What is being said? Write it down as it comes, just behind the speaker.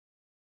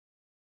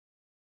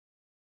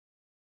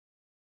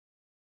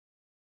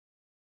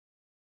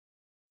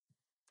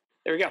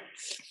There we go.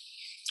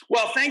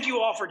 Well, thank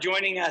you all for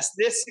joining us.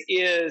 This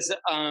is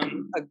a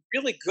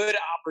really good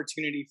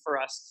opportunity for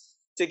us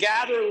to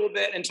gather a little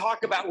bit and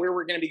talk about where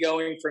we're going to be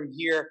going from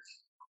here.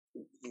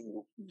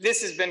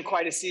 This has been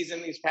quite a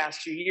season these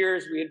past 2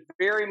 years. We had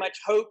very much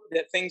hoped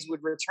that things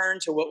would return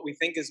to what we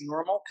think is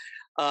normal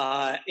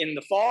in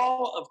the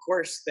fall. Of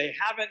course, they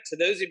haven't. To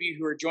those of you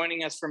who are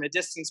joining us from a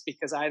distance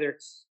because either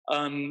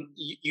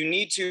you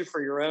need to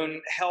for your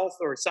own health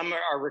or some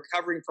are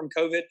recovering from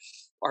COVID,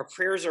 our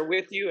prayers are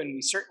with you, and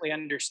we certainly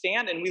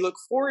understand. And we look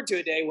forward to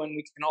a day when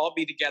we can all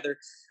be together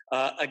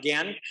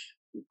again.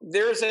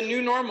 There's a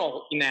new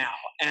normal now.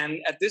 And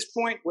at this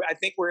point, I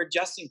think we're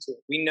adjusting to it.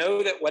 We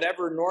know that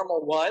whatever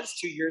normal was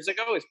 2 years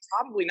ago is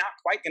probably not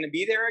quite going to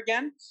be there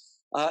again.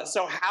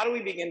 So how do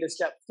we begin to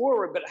step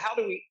forward? But how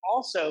do we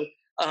also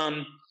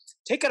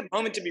take a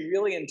moment to be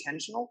really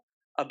intentional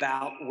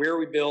about where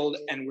we build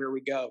and where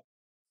we go?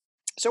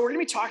 So we're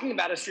going to be talking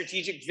about a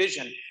strategic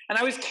vision. And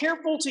I was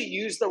careful to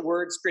use the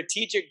word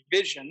strategic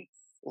vision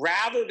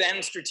rather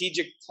than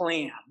strategic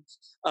plan,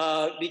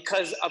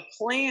 because a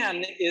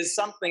plan is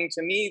something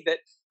to me that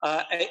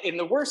in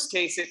the worst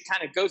case, it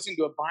kind of goes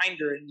into a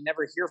binder and you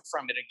never hear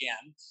from it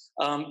again.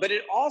 But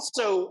it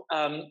also,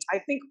 I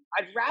think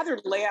I'd rather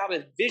lay out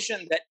a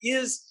vision that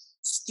is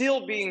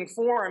still being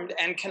formed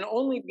and can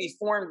only be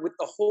formed with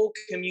the whole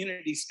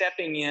community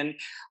stepping in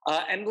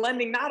and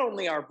lending not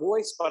only our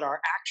voice, but our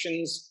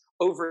actions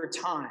over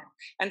time.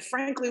 And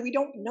frankly, we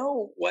don't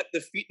know what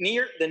the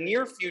near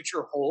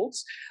future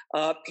holds.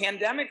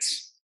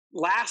 Pandemics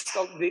last,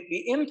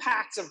 the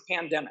impacts of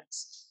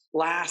pandemics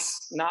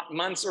last not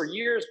months or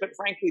years, but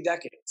frankly,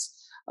 decades.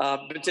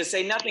 But to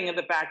say nothing of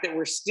the fact that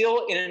we're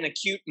still in an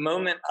acute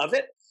moment of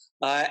it,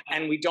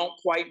 and we don't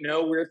quite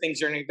know where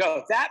things are going to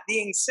go. That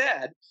being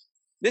said,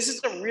 this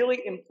is a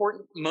really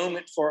important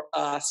moment for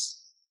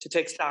us to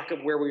take stock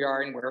of where we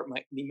are and where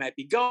we might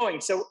be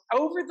going. So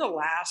over the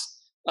last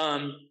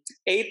 9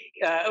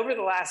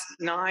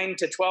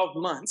 to 12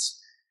 months,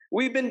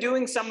 we've been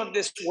doing some of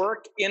this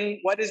work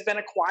in what has been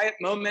a quiet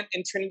moment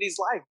in Trinity's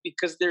life,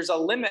 because there's a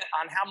limit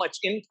on how much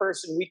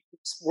in-person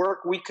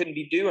work we can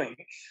be doing,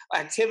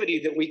 activity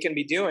that we can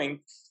be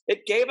doing.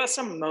 It gave us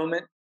a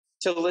moment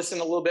to listen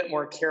a little bit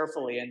more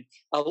carefully. And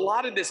a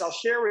lot of this, I'll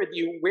share with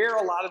you where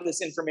a lot of this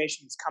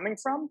information is coming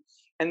from.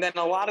 And then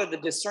a lot of the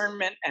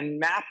discernment and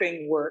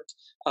mapping work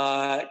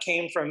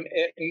came from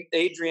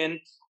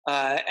Adrian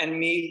and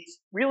me,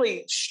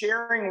 really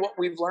sharing what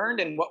we've learned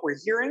and what we're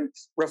hearing,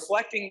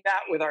 reflecting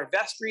that with our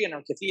vestry and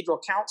our cathedral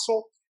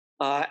council,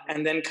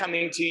 and then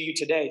coming to you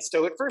today.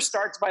 So it first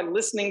starts by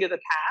listening to the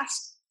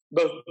past,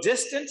 both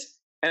distant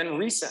and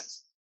recent.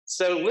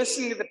 So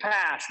listening to the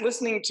past,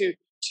 listening to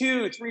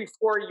 2, 3,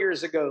 4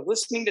 years ago,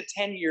 listening to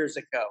 10 years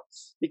ago,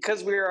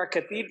 because we are a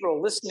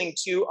cathedral, listening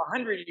to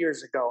 100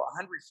 years ago,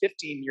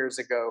 115 years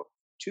ago,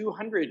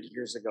 200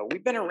 years ago.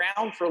 We've been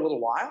around for a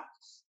little while,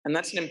 and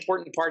that's an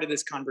important part of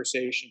this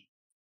conversation.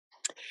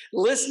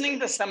 Listening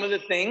to some of the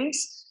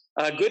things,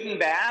 good and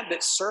bad,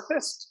 that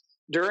surfaced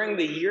during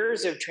the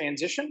years of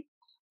transition,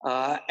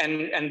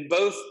 and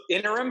both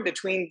interim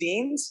between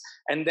deans,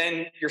 and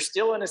then you're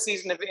still in a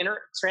season of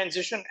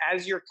transition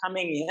as you're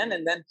coming in,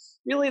 and then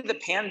really the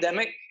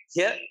pandemic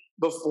hit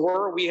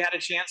before we had a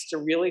chance to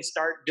really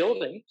start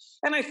building.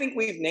 And I think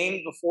we've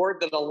named before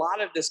that a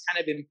lot of this kind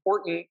of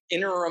important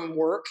interim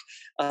work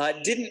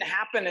didn't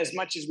happen as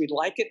much as we'd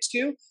like it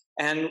to.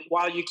 And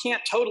while you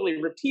can't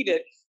totally repeat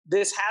it,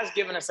 this has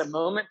given us a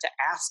moment to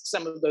ask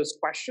some of those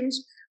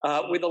questions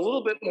with a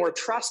little bit more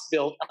trust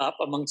built up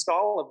amongst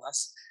all of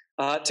us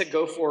to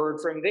go forward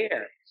from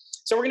there.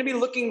 So we're going to be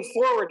looking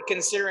forward,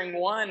 considering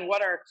one,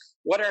 what our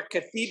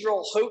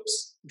cathedral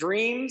hopes,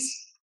 dreams,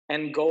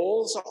 and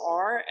goals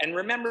are. And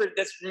remember,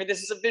 this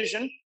is a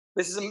vision.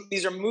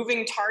 These are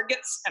moving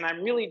targets, and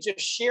I'm really just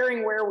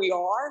sharing where we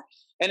are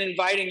and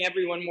inviting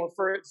everyone more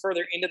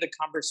further into the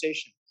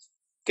conversation,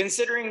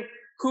 considering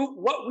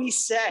what we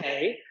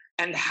say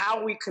and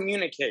how we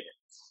communicate it.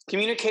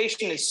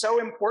 Communication is so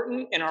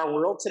important in our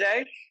world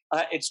today.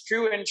 It's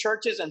true in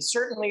churches, and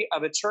certainly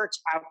of a church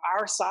of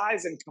our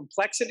size and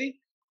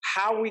complexity.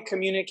 How we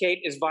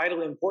communicate is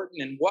vitally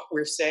important, and what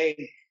we're saying.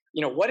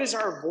 What is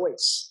our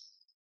voice,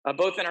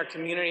 both in our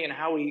community and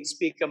how we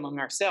speak among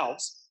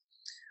ourselves?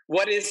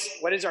 What is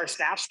our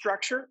staff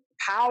structure?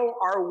 How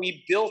are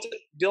we built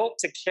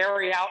to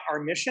carry out our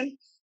mission?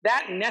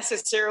 That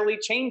necessarily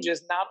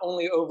changes not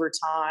only over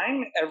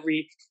time,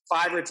 every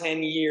 5 or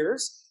 10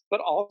 years, but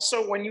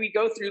also when we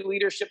go through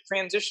leadership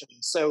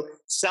transitions. So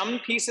some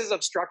pieces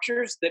of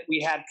structures that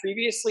we had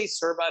previously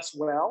serve us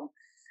well,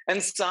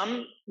 and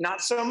some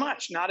not so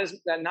much, not as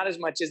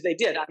much as they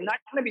did. I'm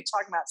not going to be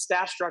talking about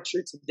staff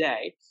structure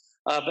today,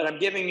 but I'm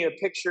giving you a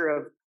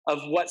picture of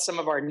what some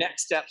of our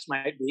next steps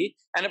might be.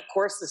 And of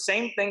course, the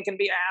same thing can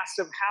be asked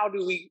of how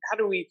do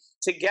we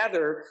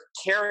together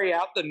carry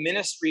out the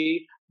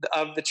ministry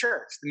of the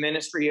church, the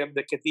ministry of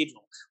the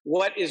cathedral.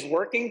 What is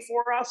working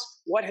for us?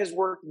 What has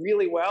worked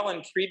really well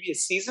in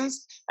previous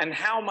seasons? And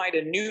how might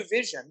a new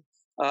vision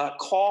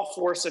call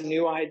for some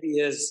new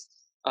ideas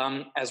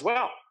as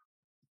well?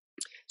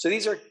 So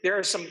there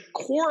are some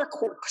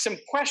some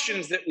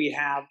questions that we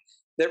have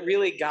that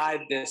really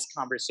guide this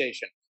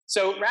conversation.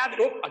 So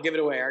I'll give it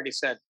away. I already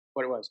said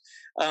what it was.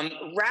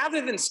 Rather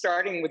than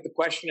starting with the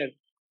question of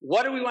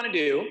what do we want to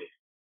do,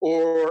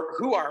 or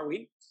who are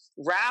we,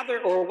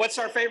 or what's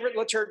our favorite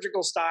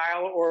liturgical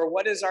style, or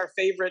what is our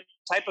favorite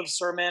type of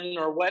sermon,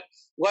 or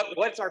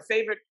what's our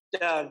favorite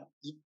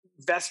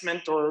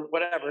vestment, or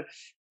whatever.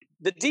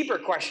 The deeper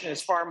question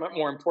is far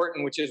more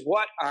important, which is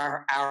what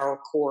are our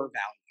core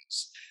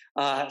values?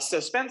 So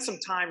spend some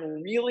time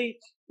really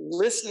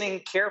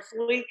listening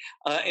carefully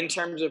in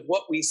terms of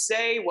what we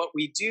say, what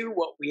we do,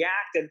 what we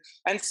act.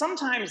 And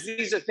sometimes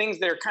these are things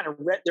that are kind of,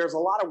 there's a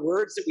lot of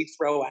words that we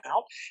throw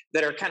out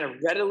that are kind of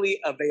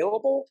readily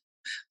available.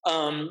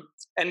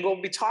 And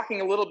we'll be talking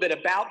a little bit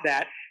about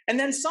that. And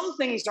then some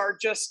things are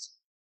just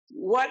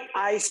what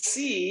I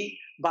see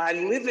by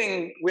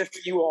living with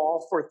you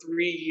all for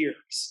 3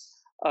 years.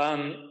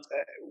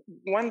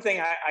 One thing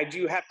I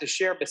do have to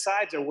share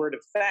besides a word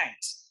of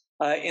thanks,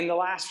 in the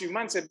last few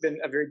months have been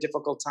a very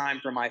difficult time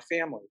for my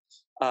family.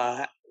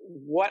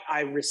 What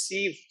I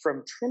received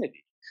from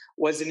Trinity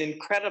was an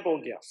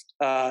incredible gift.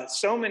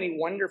 So many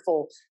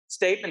wonderful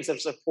statements of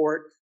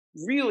support,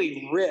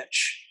 really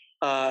rich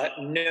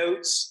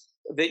notes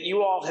that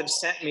you all have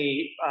sent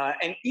me,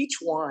 and each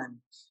one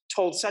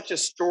told such a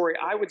story,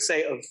 I would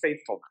say, of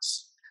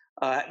faithfulness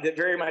that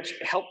very much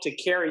helped to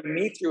carry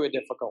me through a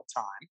difficult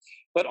time,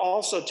 but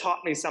also taught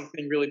me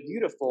something really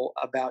beautiful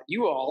about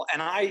you all. And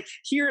I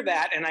hear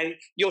that, and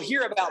you'll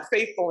hear about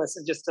faithfulness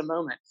in just a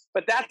moment.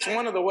 But that's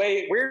one of the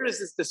ways, where does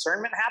this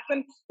discernment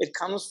happen? It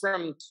comes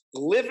from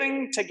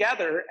living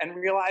together and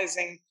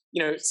realizing,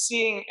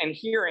 seeing and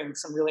hearing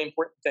some really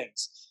important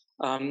things.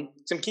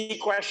 Some key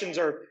questions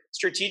are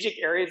strategic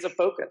areas of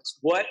focus.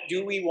 What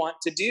do we want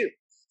to do?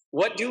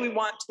 What do we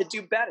want to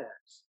do better?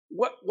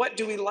 What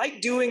do we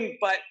like doing,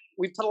 but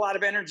we put a lot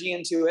of energy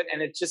into it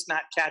and it's just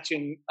not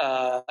catching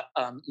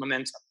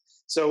momentum?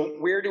 So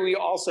where do we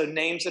also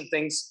name some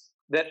things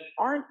that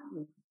aren't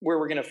where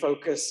we're going to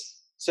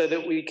focus so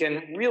that we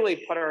can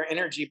really put our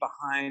energy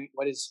behind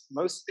what is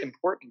most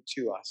important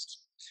to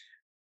us?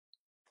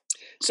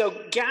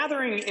 So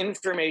gathering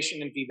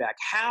information and feedback,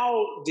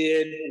 how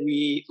did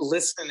we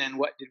listen and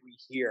what did we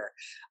hear?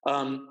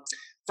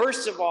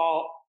 First of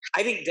all,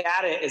 I think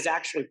data is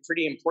actually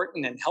pretty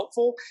important and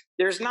helpful.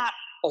 There's not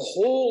a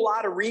whole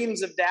lot of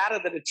reams of data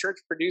that a church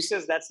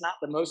produces. That's not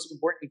the most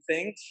important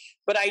thing.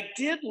 But I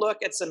did look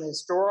at some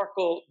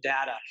historical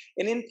data.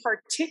 And in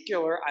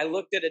particular, I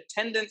looked at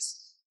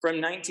attendance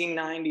from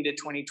 1990 to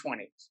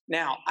 2020.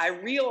 Now, I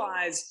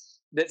realize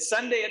that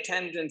Sunday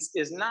attendance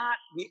is not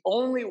the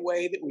only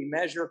way that we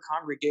measure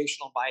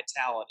congregational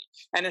vitality.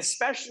 And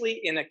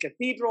especially in a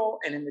cathedral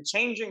and in the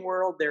changing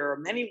world, there are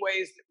many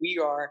ways that we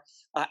are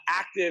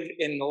active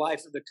in the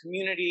life of the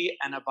community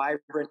and a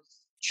vibrant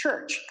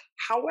church.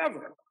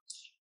 However,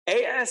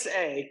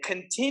 ASA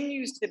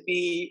continues to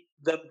be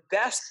the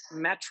best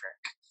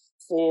metric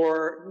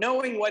for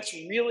knowing what's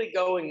really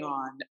going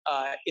on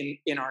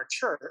in our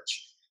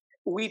church.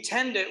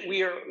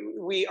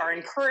 We are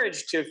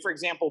encouraged to, for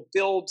example,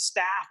 build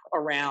staff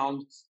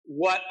around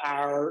what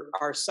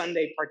our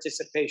Sunday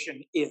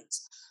participation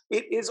is.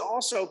 It is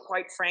also,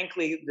 quite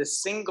frankly, the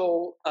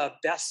single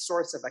best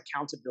source of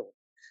accountability,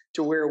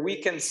 to where we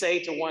can say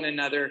to one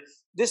another,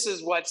 this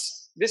is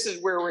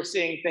where we're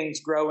seeing things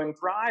grow and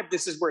thrive.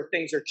 This is where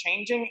things are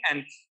changing,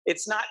 and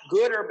it's not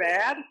good or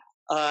bad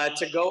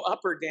to go up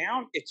or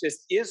down. It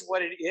just is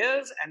what it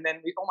is. And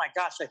then oh my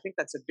gosh, I think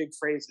that's a big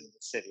phrase in the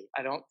city.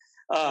 I don't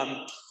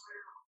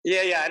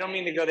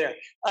mean to go there.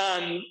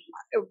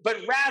 But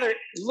rather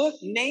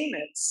name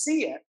it,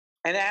 see it,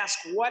 and ask,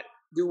 what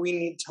do we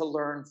need to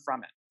learn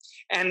from it?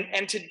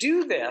 And to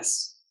do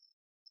this,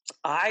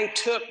 I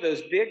took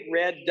those big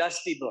red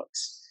dusty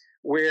books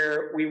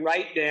where we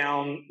write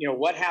down,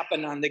 what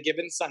happened on the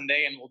given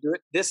Sunday, and we'll do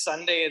it this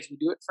Sunday as we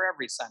do it for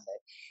every Sunday.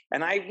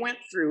 And I went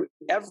through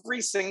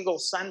every single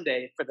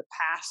Sunday for the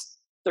past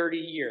 30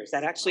 years.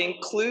 That actually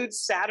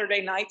includes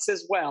Saturday nights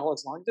as well,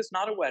 as long as it's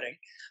not a wedding.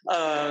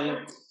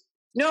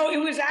 No, it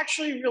was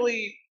actually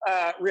really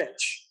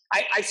rich.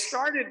 I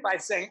started by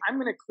saying, I'm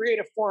going to create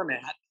a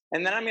format,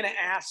 and then I'm going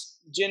to ask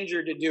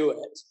Ginger to do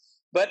it.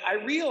 But I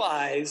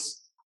realized,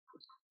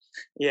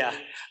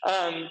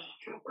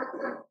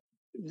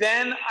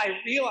 then I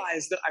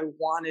realized that I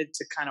wanted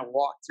to kind of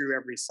walk through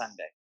every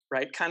Sunday,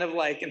 right? Kind of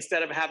like,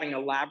 instead of having a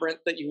labyrinth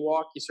that you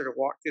walk, you sort of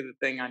walk through the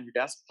thing on your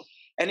desk.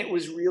 And it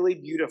was really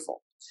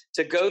beautiful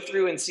to go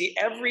through and see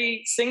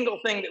every single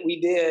thing that we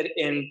did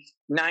in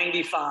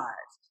 95,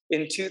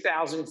 in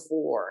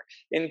 2004,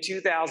 in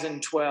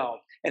 2012.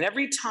 And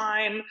every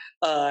time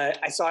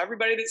I saw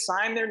everybody that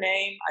signed their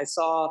name, I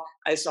saw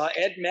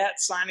Ed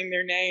Metz signing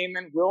their name,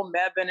 and Will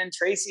Mebane and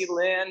Tracy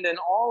Lind and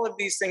all of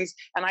these things.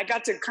 And I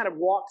got to kind of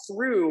walk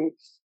through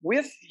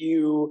with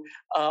you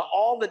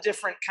all the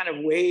different kind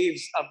of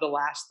waves of the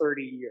last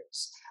 30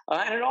 years.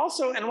 And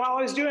while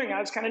I was doing,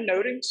 I was kind of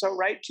noting,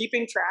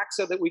 keeping track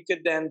so that we could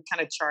then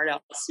kind of chart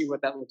out, see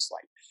what that looks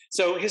like.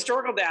 So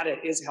historical data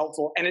is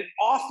helpful, and it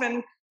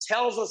often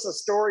tells us a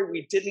story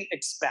we didn't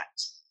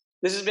expect.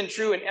 This has been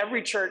true in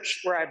every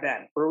church where I've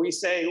been, where we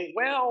say,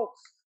 well,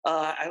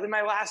 in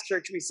my last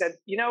church, we said,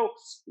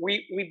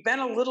 we've been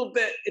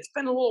it's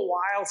been a little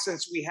while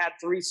since we had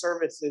 3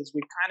 services.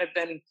 We've kind of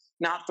been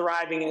not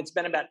thriving, and it's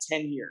been about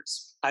 10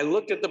 years. I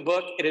looked at the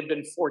book, it had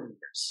been 40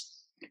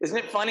 years. Isn't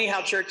it funny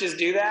how churches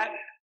do that?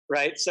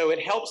 Right? So it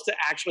helps to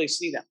actually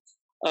see them.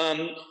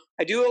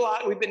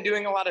 We've been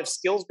doing a lot of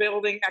skills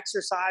building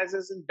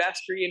exercises in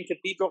vestry and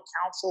cathedral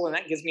council, and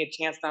that gives me a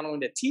chance not only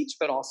to teach,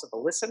 but also to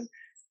listen.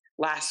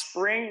 Last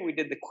spring, we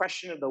did the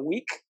question of the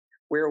week,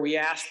 where we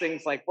asked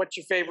things like, what's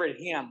your favorite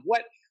hymn?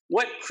 What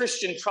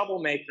Christian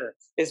troublemaker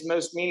is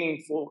most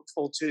meaningful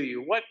to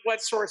you?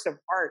 What source of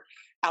art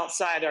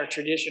outside our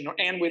tradition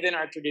and within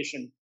our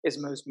tradition is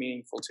most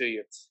meaningful to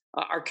you?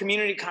 Our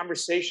community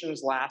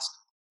conversations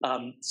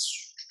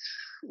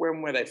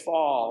when they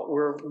fall,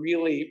 were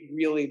really,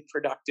 really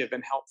productive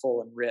and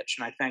helpful and rich.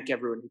 And I thank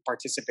everyone who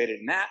participated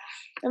in that.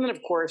 And then,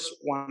 of course,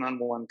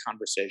 one-on-one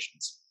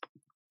conversations.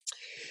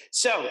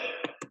 So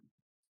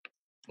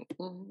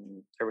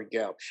there we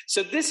go.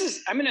 So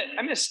I'm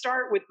gonna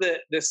start with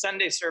the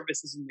Sunday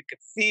services in the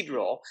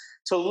cathedral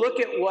to look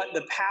at what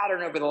the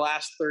pattern over the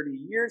last 30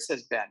 years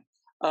has been.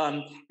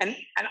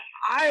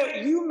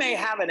 You may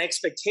have an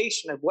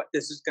expectation of what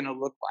this is going to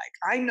look like.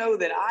 I know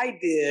that I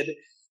did,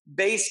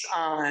 based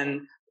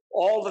on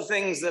all the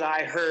things that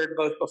I heard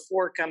both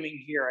before coming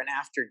here and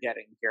after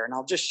getting here. And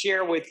I'll just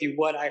share with you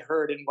what I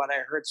heard and what I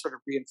heard sort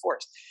of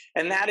reinforced.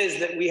 And that is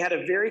that we had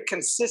a very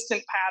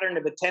consistent pattern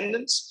of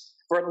attendance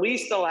for at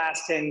least the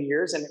last 10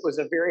 years, and it was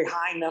a very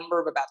high number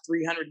of about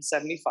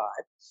 375.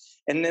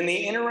 And then the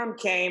interim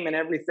came and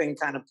everything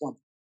kind of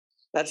plummeted.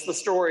 That's the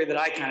story that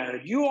I kind of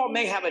heard. You all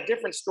may have a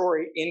different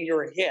story in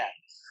your head.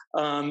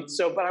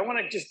 But I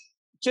want to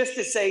just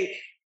to say,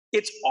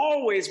 it's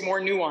always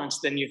more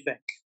nuanced than you think.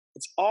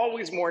 It's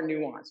always more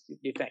nuanced than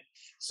you think.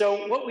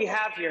 So what we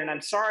have here, and I'm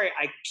sorry,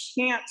 I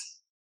can't.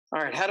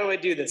 All right, how do I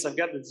do this? I've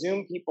got the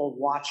Zoom people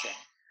watching.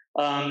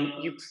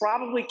 You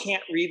probably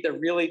can't read the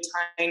really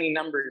tiny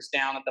numbers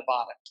down at the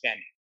bottom,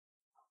 can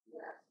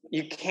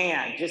you? You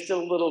can, just a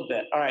little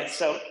bit. All right,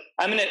 so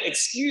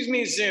excuse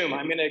me, Zoom.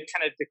 I'm going to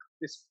kind of,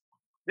 this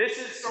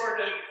is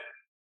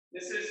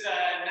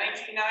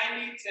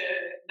 1990 to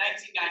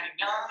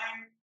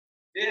 1999.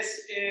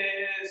 This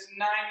is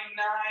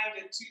 99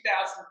 to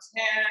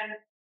 2010.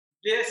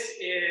 This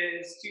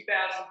is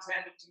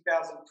 2010 to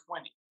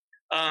 2020.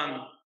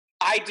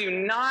 I do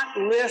not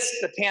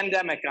list the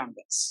pandemic on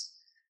this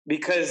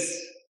because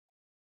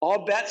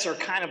all bets are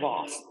kind of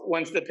off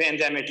once the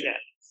pandemic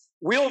hit.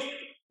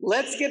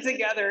 Let's get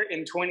together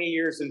in 20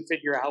 years and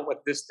figure out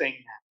what this thing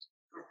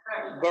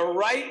meant. But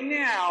right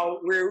now,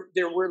 we're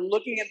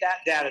looking at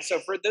that data. So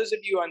for those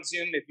of you on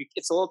Zoom,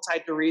 it's a little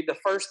tight to read. The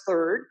first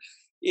third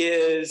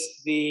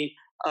is the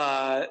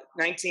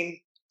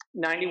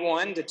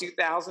 1991 to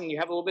 2000. You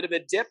have a little bit of a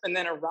dip and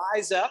then a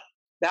rise up.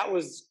 That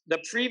was the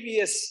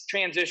previous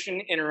transition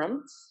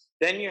interim.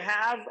 Then you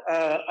have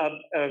a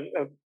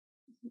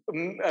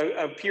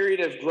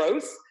period of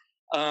growth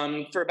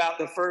for about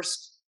the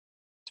first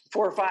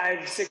 4,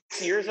 5, 6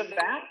 years of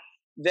that.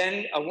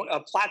 Then a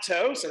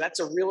plateau, so that's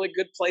a really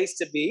good place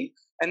to be.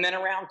 And then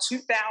around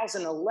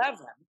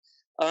 2011,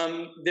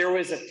 there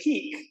was a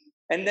peak.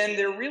 And then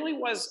there really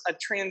was a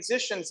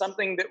transition,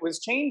 something that was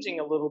changing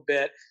a little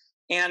bit,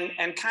 and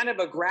kind of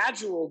a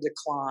gradual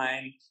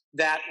decline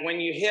that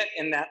when you hit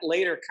in that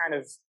later kind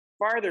of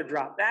farther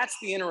drop, that's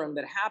the interim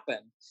that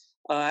happened.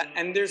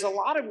 And there's a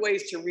lot of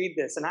ways to read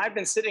this. And I've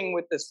been sitting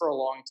with this for a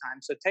long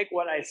time, so take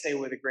what I say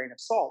with a grain of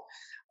salt.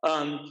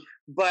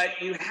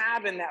 But you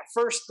have in that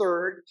first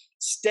third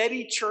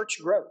steady church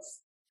growth,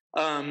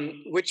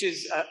 which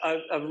is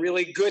a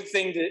really good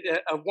thing,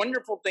 a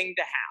wonderful thing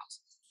to have.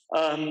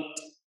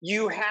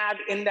 You had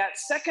in that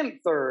second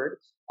third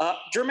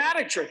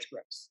dramatic church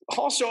growth,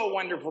 also a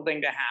wonderful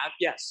thing to have.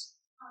 Yes.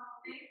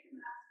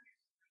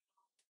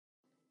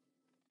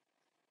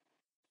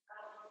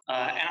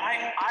 And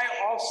I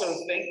also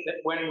think that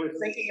when we're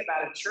thinking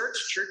about a church,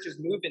 churches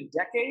move in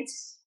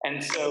decades.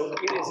 And so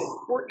it is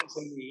important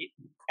to me.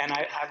 And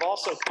I've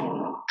also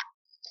come,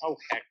 oh,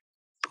 heck.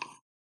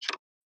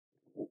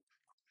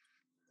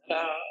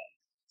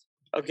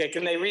 Okay,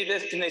 can they read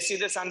this? Can they see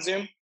this on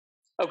Zoom?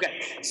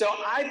 Okay, so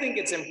I think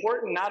it's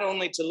important not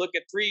only to look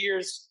at 3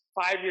 years,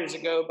 5 years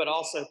ago, but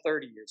also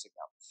 30 years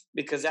ago,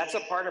 because that's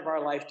a part of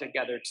our life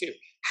together too.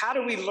 How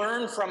do we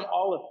learn from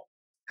all of it?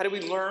 How do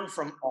we learn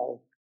from all of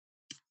it?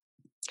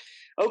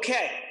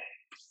 Okay,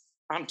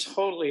 I'm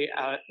totally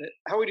out.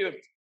 How are we doing?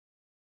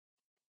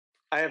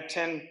 I have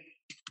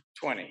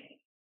 10:20.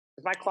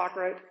 Is my clock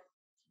right?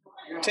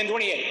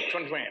 10:28.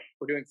 10:28.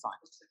 We're doing fine.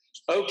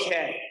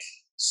 Okay,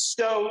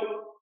 so,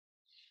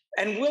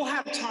 and we'll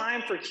have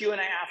time for Q&A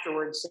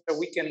afterwards, so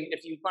we can,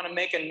 if you want to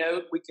make a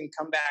note, we can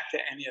come back to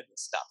any of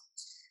this stuff.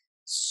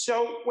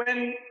 So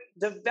when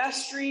the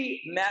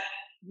vestry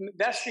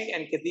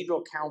and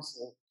cathedral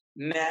council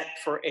met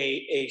for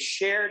a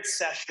shared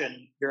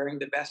session during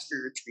the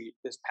vestry retreat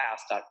this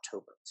past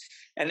October.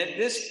 And at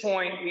this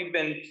point, we've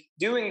been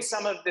doing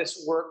some of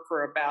this work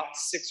for about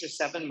 6 or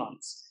 7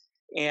 months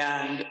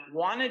and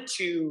wanted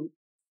to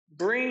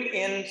bring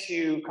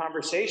into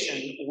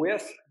conversation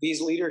with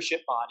these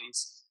leadership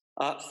bodies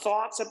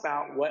thoughts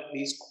about what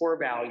these core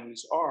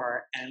values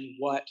are and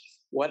what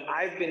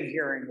I've been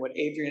hearing, what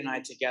Adrian and I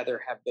together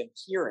have been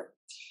hearing.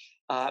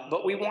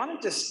 But we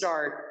wanted to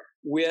start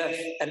with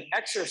an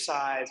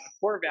exercise, a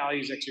core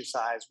values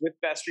exercise with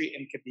Vestry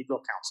and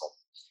Cathedral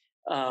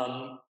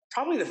Council.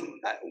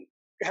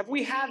 Have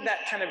we had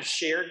that kind of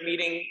shared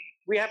meeting?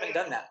 We haven't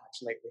done that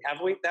much lately,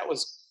 have we? That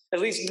was at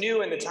least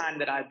new in the time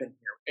that I've been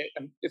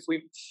here.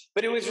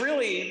 But it was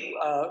really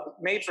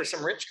made for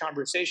some rich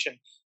conversation.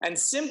 And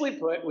simply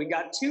put, we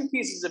got 2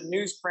 pieces of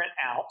newsprint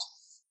out,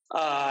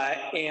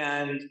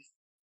 and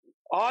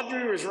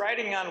Audrey was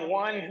writing on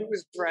one, who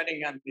was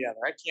writing on the other?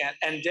 I can't.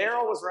 And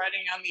Daryl was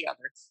writing on the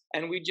other.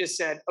 And we just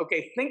said,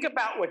 okay, think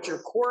about what your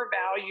core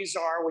values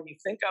are when you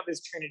think of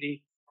as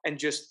Trinity and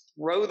just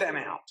throw them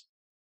out.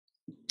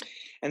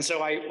 And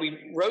so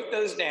we wrote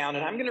those down,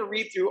 and I'm going to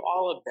read through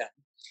all of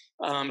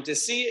them to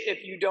see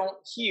if you don't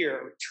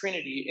hear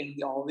Trinity in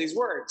all of these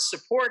words.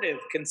 Supportive,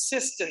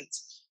 consistent,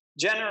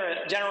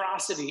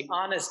 generosity,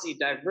 honesty,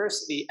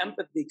 diversity,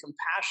 empathy,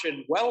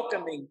 compassion,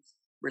 welcoming,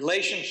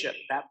 relationship,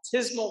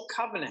 baptismal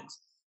covenant,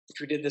 which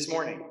we did this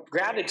morning,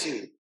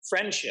 gratitude,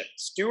 friendship,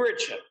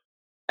 stewardship,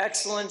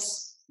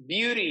 excellence,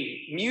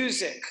 beauty,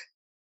 music,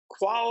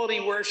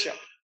 quality worship,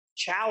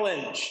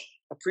 challenge,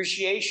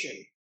 appreciation,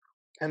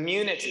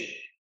 community,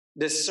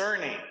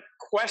 discerning,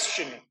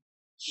 questioning,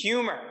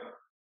 humor,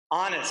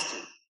 honesty,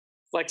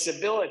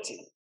 flexibility,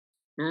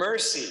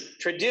 mercy,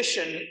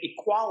 tradition,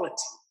 equality,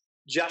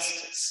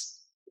 justice,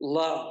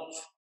 love,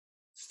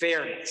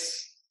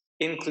 fairness,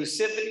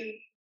 inclusivity,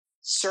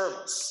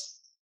 service,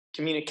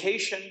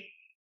 communication,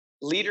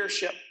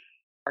 leadership,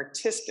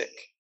 artistic,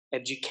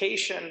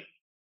 education,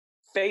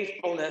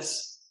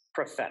 faithfulness,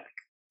 prophetic.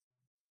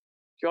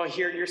 Do you all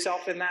hear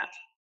yourself in that?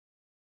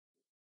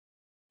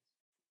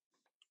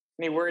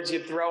 Any words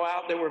you'd throw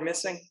out that we're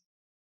missing?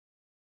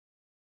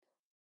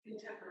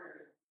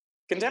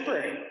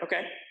 Contemporary,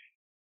 okay.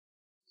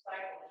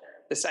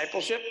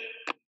 Discipleship.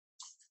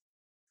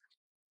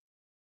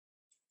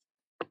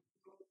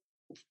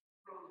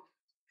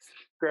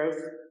 Growth.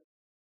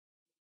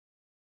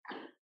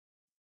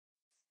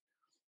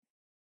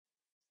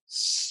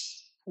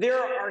 There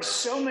are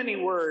so many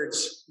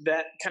words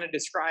that kind of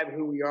describe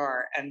who we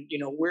are, and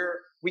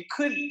we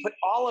could put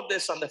all of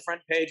this on the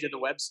front page of the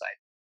website,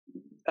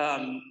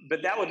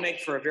 but that would make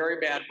for a very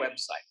bad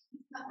website.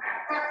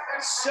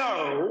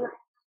 So,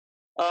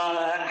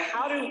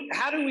 how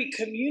do we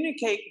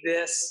communicate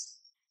this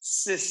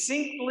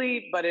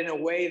succinctly, but in a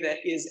way that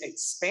is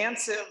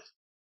expansive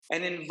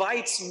and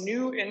invites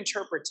new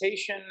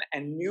interpretation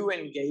and new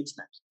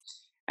engagement?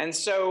 And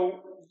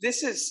so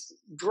this is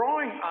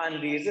drawing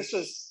on these. This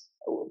was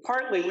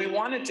partly we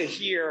wanted to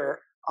hear,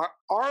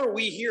 are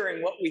we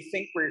hearing what we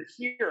think we're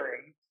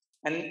hearing?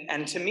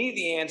 And to me,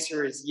 the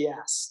answer is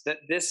yes,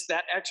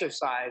 that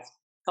exercise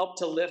helped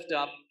to lift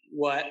up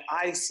what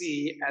I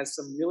see as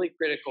some really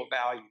critical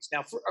values.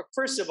 Now,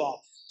 first of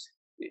all,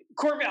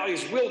 core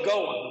values will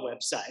go on the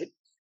website,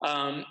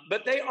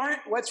 but they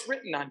aren't what's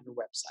written on your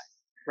website.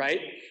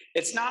 Right?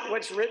 It's not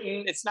what's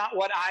written. It's not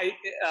what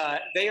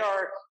they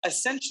are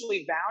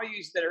essentially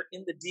values that are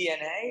in the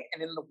DNA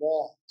and in the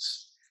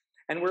walls.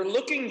 And we're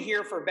looking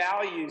here for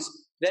values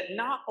that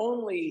not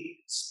only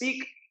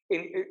speak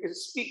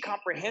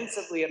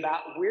comprehensively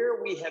about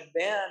where we have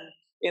been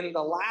in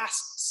the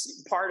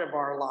last part of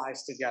our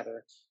lives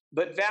together,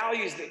 but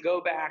values that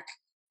go back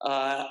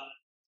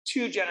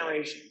 2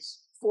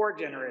 generations, 4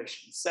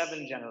 generations,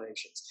 7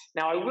 generations.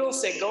 Now, I will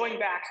say, going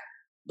back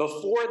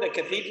before the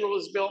cathedral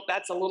was built,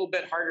 that's a little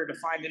bit harder to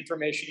find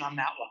information on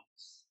that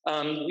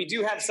one. We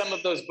do have some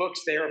of those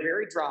books. They are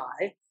very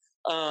dry.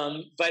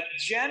 But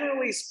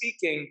generally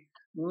speaking,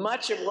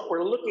 much of what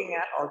we're looking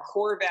at are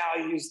core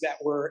values that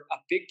were a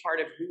big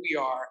part of who we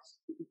are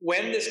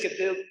when this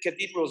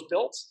cathedral was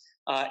built,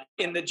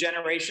 in the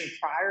generation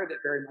prior that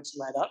very much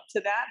led up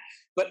to that,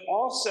 but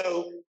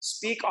also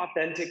speak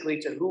authentically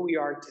to who we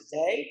are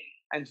today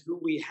and who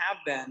we have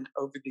been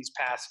over these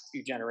past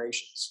few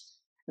generations.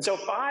 And so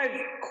 5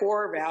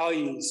 core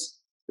values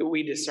that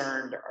we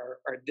discerned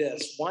are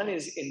this. One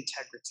is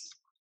integrity.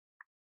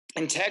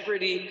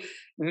 Integrity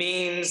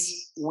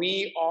means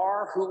we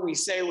are who we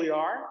say we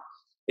are.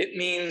 It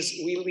means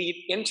we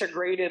lead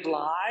integrated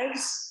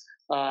lives.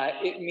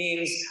 It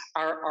means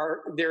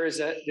there's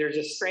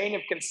a strain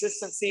of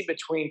consistency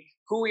between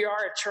who we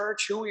are at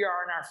church, who we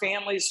are in our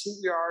families, who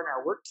we are in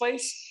our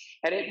workplace.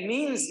 And it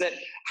means that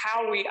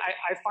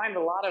I find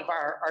a lot of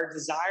our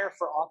desire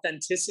for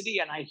authenticity,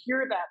 and I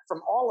hear that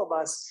from all of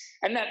us,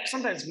 and that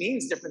sometimes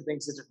means different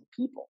things to different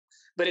people.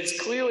 But it's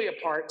clearly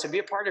to be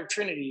a part of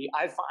Trinity,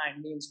 I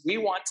find means we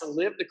want to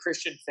live the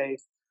Christian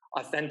faith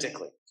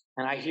authentically.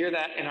 And I hear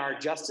that in our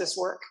justice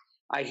work.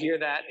 I hear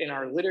that in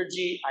our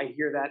liturgy. I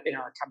hear that in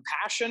our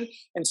compassion.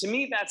 And to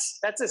me,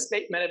 that's a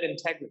statement of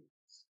integrity.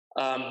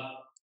 Um,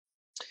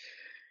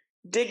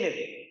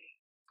 Dignity.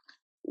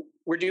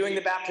 We're doing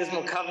the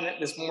baptismal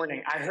covenant this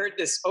morning. I heard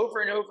this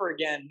over and over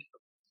again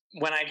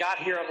when I got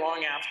here and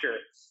long after.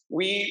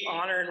 We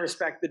honor and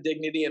respect the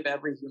dignity of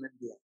every human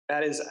being.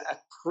 That is a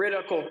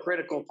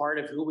critical part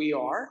of who we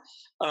are.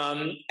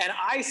 And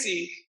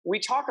we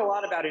talk a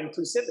lot about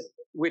inclusivity,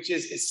 which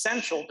is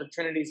essential to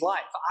Trinity's life.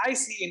 I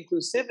see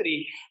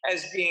inclusivity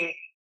as being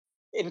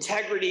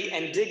integrity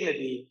and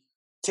dignity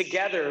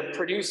together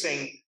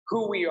producing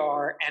who we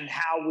are and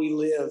how we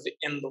live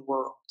in the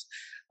world.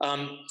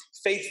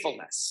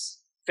 Faithfulness.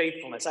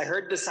 I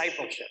heard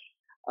discipleship.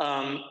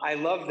 I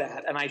love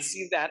that. And I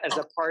see that as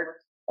a part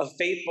of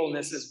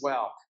faithfulness as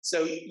well.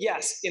 So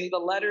yes, in the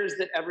letters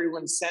that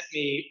everyone sent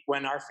me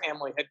when our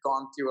family had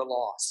gone through a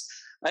loss,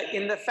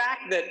 in the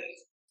fact that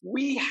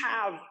we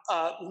have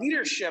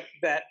leadership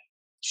that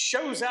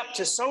shows up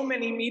to so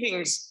many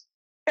meetings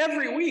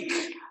every week.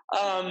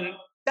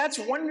 That's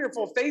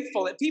wonderful,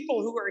 faithful, that people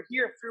who are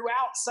here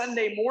throughout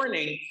Sunday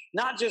morning,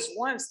 not just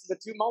once,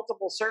 but through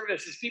multiple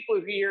services, people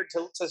who are here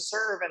to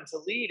serve and to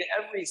lead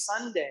every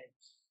Sunday.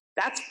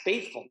 That's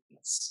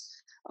faithfulness.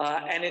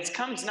 And it's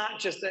not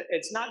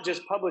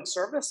just public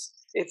service.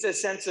 It's a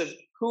sense of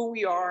who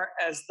we are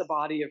as the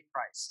body of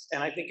Christ.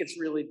 And I think it's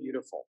really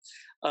beautiful.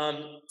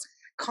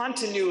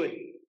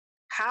 Continuity.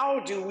 How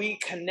do we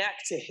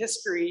connect to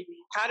history?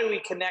 How do we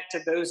connect to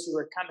those who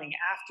are coming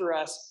after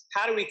us?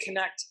 How do we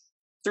connect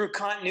through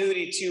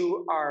continuity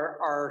to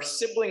our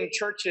sibling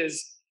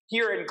churches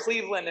here in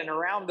Cleveland and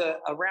around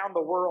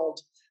the world?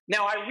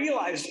 Now, I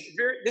realize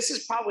this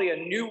is probably a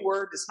new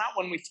word. It's not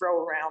one we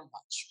throw around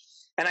much.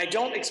 And I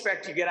don't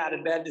expect you to get out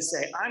of bed to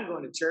say, I'm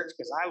going to church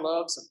because I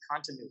love some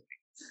continuity,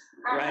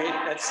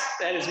 right?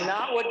 That is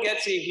not what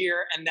gets you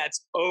here, and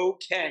that's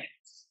okay.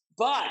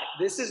 But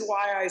this is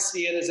why I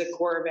see it as a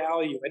core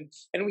value.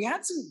 And we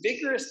had some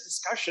vigorous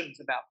discussions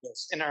about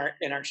this in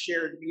our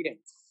shared meeting.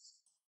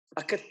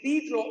 A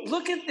cathedral,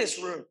 look at this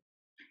room.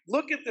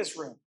 Look at this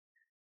room.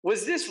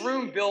 Was this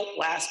room built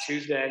last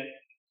Tuesday?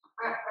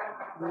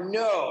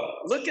 No.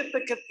 Look at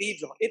the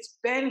cathedral. It's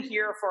been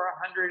here for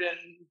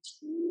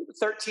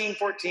 113,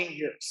 14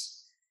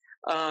 years.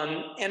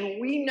 And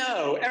we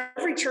know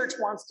every church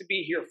wants to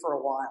be here for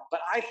a while, but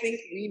I think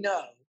we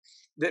know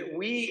that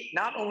we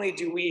not only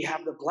do we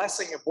have the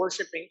blessing of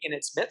worshiping in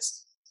its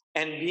midst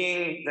and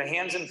being the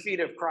hands and feet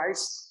of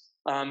Christ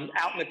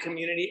out in the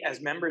community as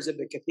members of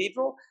the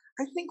cathedral,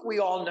 I think we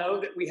all know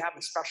that we have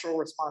a special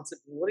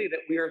responsibility,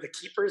 that we are the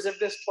keepers of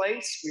this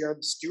place, we are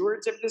the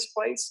stewards of this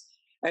place,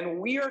 and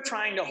we are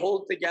trying to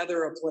hold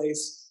together a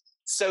place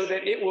so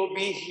that it will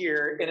be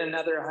here in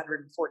another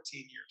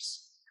 114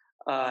 years.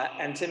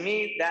 And to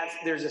me,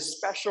 there's a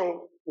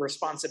special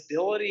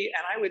responsibility,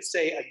 and I would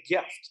say a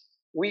gift.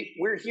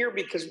 We're here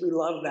because we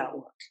love that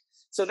work.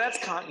 So that's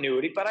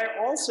continuity, but I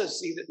also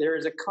see that there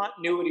is a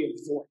continuity of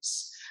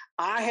voice.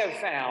 I have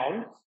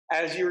found,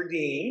 as your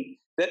dean,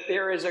 that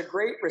there is a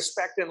great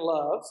respect and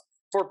love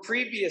for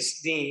previous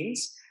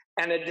deans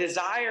and a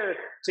desire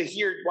to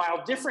hear,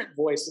 while different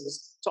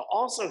voices, to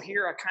also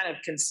hear a kind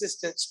of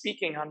consistent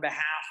speaking on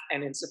behalf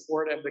and in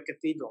support of the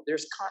cathedral.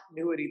 There's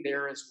continuity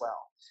there as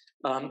well.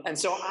 And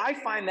so I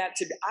find that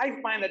to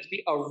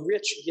be a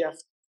rich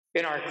gift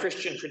in our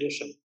Christian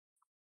tradition.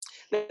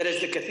 That as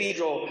the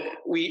cathedral,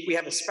 we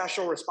have a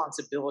special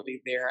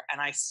responsibility there,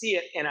 and I see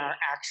it in our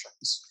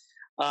actions.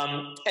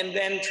 And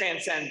then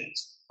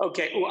transcendence.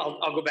 Okay,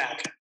 I'll go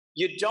back.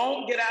 You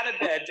don't get out of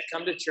bed to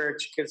come to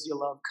church because you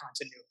love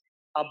continuity.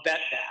 I'll bet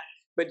that.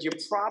 But you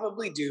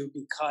probably do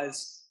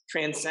because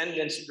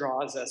transcendence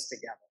draws us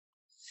together.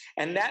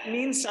 And that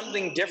means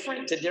something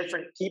different to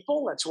different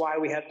people. That's why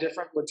we have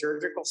different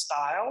liturgical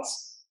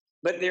styles.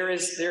 But there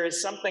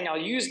is something, I'll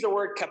use the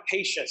word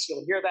capacious.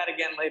 You'll hear that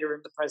again later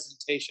in the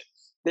presentation.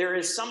 There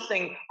is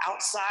something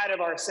outside of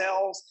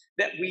ourselves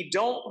that we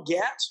don't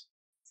get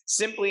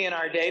simply in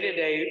our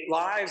day-to-day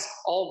lives,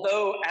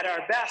 although at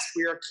our best,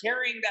 we are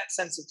carrying that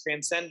sense of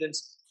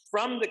transcendence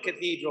from the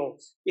cathedral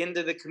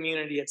into the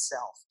community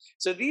itself.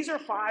 So these are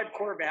 5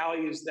 core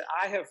values that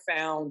I have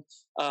found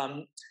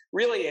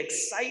really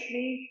excite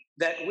me,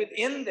 that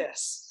within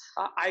this,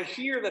 I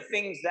hear the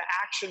things, the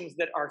actions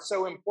that are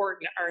so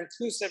important, our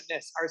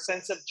inclusiveness, our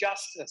sense of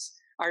justice,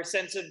 our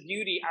sense of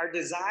beauty, our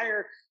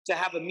desire to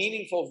have a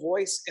meaningful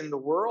voice in the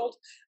world.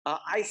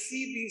 I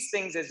see these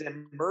things as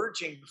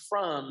emerging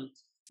from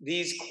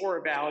these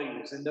core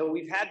values. And though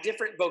we've had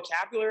different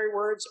vocabulary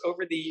words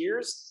over the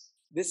years,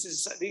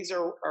 these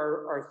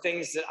are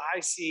things that I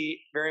see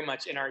very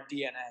much in our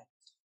DNA.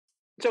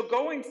 So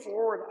going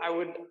forward, I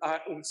would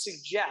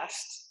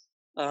suggest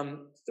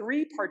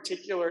 3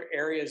 particular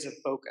areas of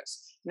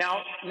focus.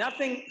 Now,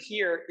 nothing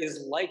here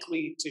is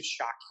likely to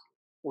shock you.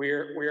 We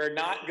are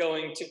not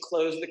going to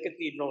close the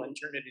cathedral and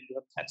turn it into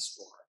a pet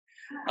store.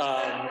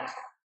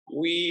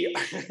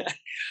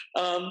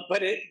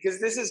 Because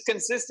this is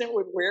consistent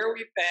with where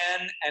we've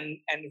been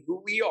and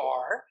who we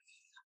are.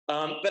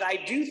 But I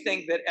do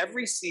think that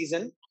every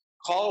season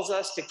calls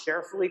us to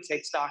carefully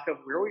take stock of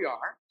where we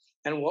are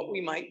and what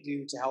we might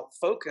do to help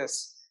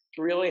focus,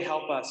 to really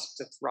help us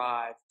to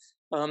thrive.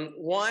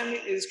 One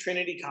is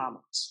Trinity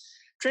Commons.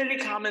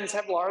 Trinity Commons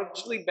have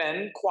largely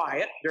been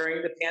quiet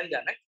during the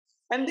pandemic,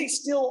 and they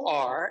still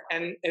are,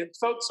 and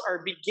folks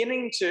are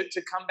beginning to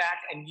come back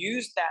and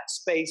use that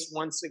space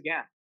once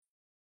again.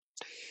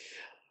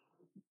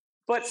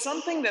 But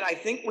something that I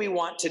think we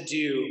want to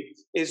do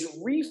is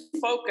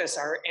refocus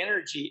our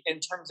energy in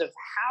terms of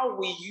how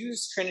we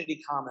use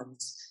Trinity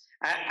Commons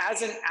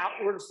as an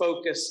outward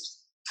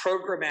focused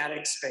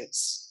programmatic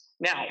space.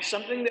 Now,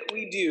 something that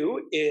we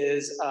do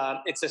is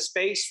it's a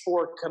space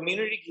for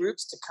community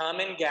groups to come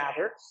and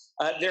gather.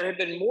 There have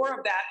been more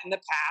of that in the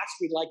past.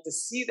 We'd like to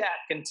see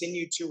that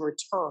continue to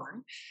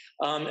return.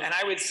 And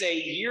I would say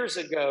years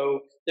ago,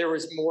 there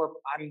was more,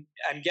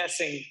 I'm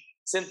guessing,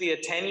 Cynthia,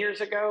 10 years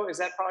ago, is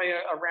that probably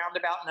a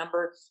roundabout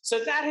number?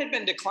 So that had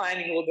been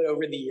declining a little bit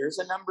over the years,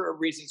 a number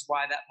of reasons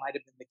why that might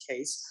have been the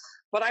case.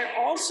 But I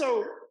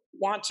also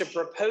want to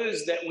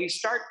propose that we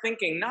start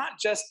thinking not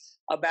just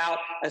about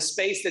a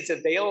space that's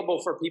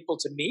available for people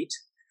to meet.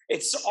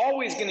 It's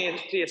always going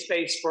to be a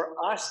space for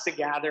us to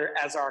gather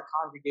as our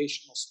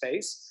congregational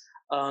space,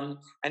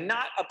 and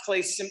not a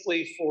place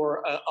simply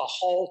for a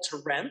hall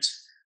to rent,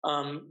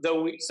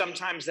 though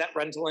sometimes that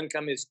rental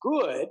income is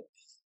good.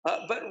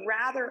 But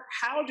rather,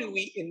 how do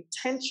we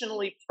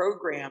intentionally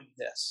program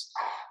this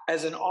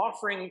as an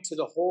offering to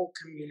the whole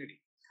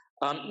community?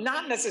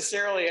 Not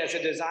necessarily as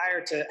a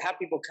desire to have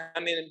people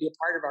come in and be a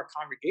part of our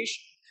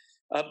congregation,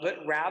 but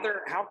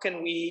rather, how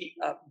can we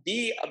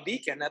be a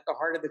beacon at the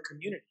heart of the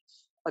community?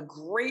 A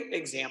great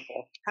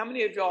example. How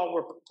many of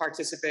y'all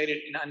participated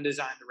in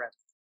Undesigned the Red?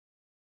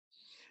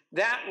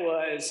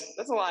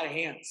 That's a lot of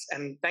hands,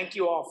 and thank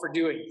you all for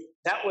doing it.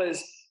 That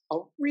was a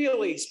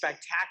really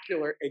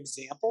spectacular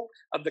example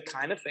of the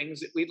kind of things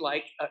that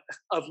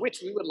of which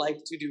we would like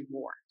to do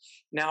more.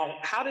 Now,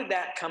 how did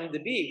that come to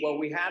be? Well,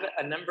 we had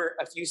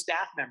a few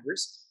staff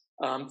members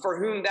for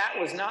whom that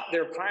was not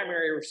their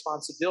primary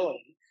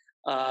responsibility,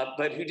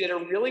 but who did a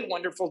really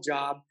wonderful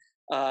job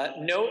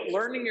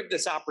learning of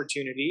this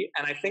opportunity,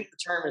 and I think the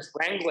term is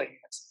wrangling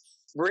it,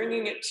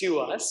 bringing it to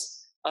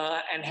us,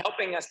 and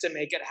helping us to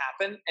make it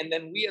happen, and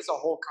then we as a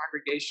whole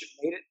congregation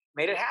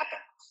made it happen.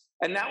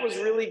 And that was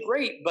really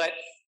great, but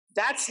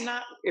that's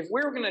not, if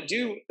we're going to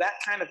do that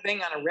kind of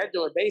thing on a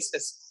regular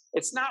basis,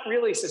 it's not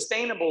really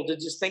sustainable to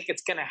just think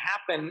it's going to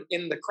happen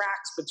in the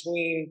cracks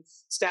between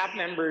staff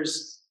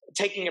members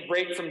taking a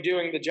break from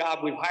doing the job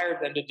we've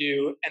hired them to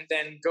do and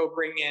then go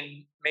bring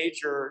in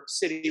major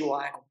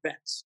citywide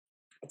events.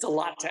 It's a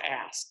lot to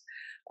ask.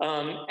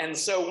 And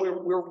so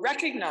we're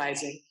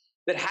recognizing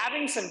that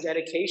having some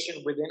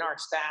dedication within our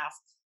staff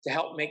to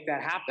help make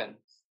that happen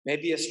may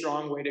be a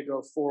strong way to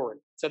go forward.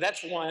 So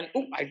that's one.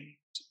 I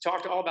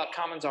talked all about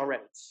Commons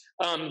already.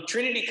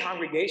 Trinity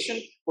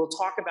Congregation, we'll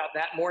talk about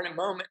that more in a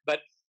moment. But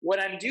what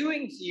I'm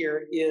doing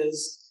here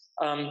is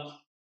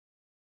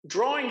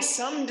drawing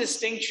some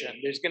distinction.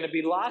 There's going to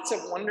be lots of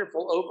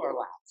wonderful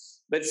overlap,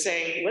 but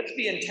saying, let's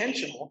be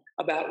intentional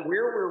about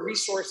where we're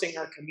resourcing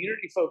our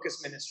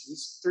community-focused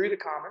ministries through the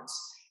Commons.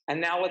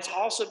 And now let's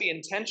also be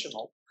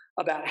intentional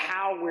about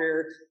how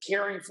we're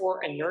caring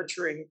for and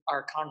nurturing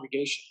our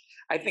congregation.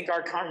 I think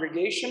our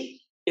congregation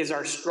is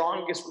our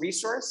strongest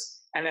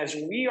resource. And as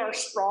we are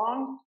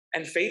strong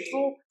and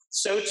faithful,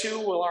 so too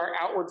will our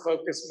outward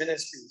focused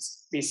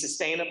ministries be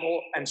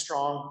sustainable and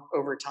strong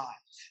over time.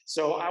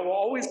 So I will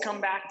always come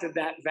back to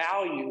that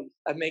value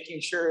of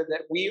making sure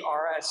that we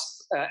are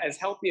as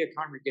healthy a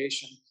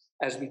congregation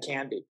as we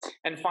can be.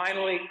 And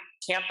finally,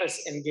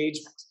 campus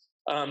engagement.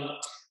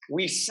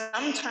 We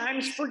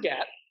sometimes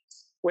forget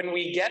when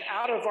we get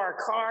out of our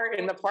car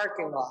in the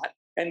parking lot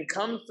and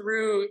come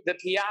through the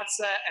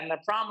piazza and the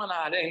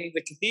promenade and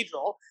the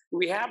cathedral,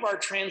 we have our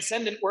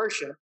transcendent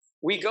worship.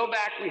 We go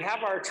back, we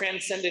have our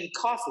transcendent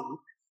coffee.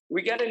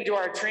 We get into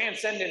our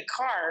transcendent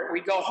car,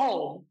 we go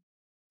home,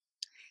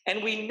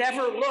 and we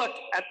never look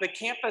at the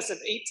campus of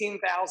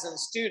 18,000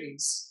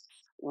 students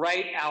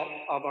right out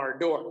of our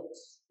door.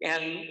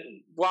 And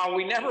while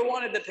we never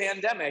wanted the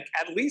pandemic,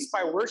 at least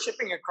by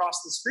worshiping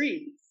across the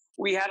street,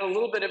 we had a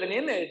little bit of an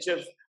image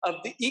of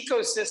the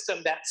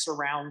ecosystem that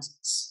surrounds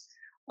us.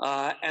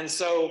 And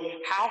so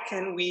how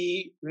can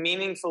we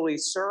meaningfully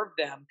serve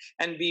them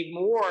and be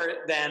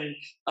more than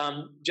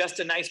just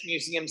a nice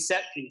museum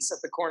set piece at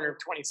the corner of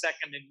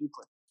 22nd and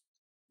Euclid?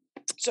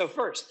 So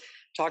first,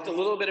 talked a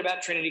little bit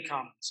about Trinity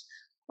Commons.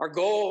 Our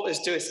goal is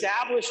to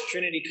establish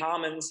Trinity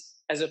Commons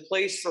as a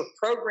place for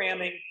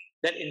programming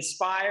that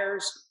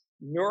inspires,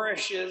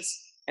 nourishes,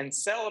 and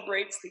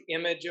celebrates the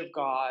image of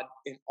God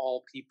in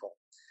all people.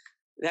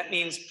 That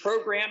means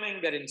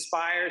programming that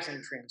inspires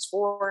and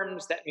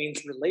transforms. That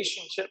means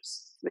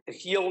relationships that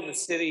heal the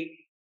city.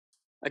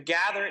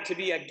 To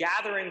be a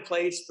gathering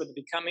place of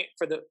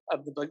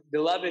the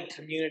beloved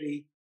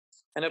community,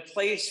 and a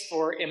place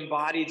for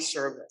embodied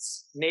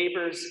service,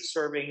 neighbors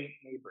serving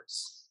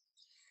neighbors.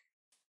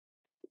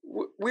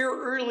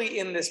 we're early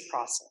in this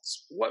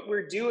process. What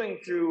we're doing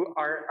through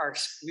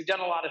we've done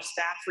a lot of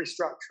staff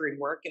restructuring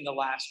work in the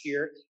last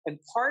year. And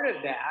part of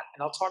that,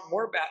 and I'll talk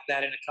more about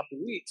that in a couple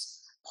of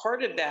weeks,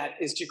 part of that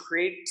is to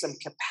create some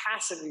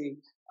capacity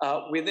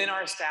within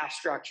our staff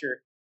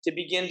structure to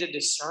begin to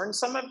discern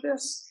some of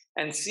this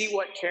and see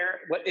what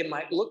it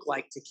might look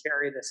like to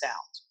carry this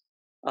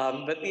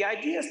out. But the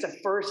idea is to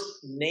first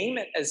name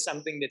it as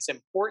something that's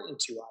important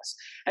to us.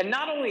 And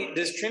not only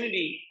does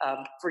Trinity,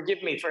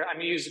 forgive me for I'm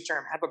going to use the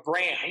term, have a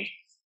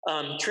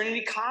brand,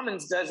 Trinity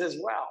Commons does as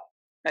well.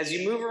 As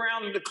you move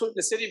around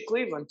the city of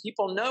Cleveland,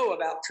 people know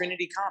about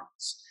Trinity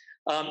Commons.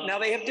 Now,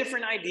 they have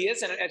different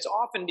ideas, and it's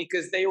often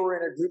because they were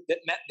in a group that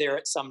met there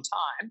at some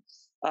time.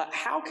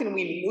 How can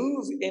we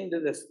move into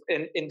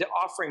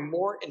offering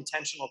more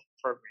intentional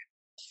programming?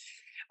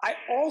 I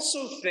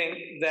also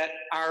think that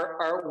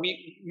our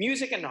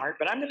music and art,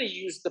 but I'm going to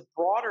use the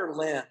broader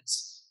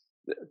lens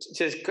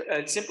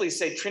to simply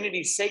say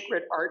Trinity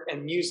sacred art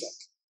and music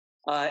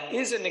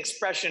is an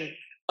expression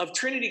of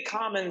Trinity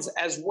Commons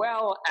as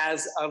well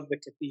as of the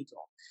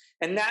cathedral.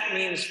 And that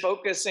means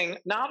focusing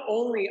not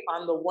only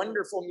on the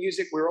wonderful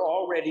music we're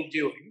already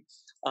doing.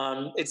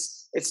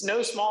 It's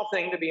no small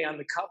thing to be on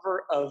the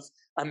cover of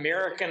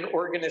American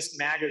Organist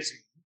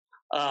magazine.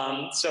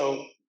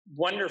 So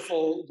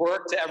wonderful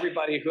work to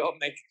everybody who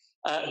helped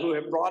who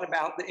have brought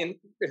about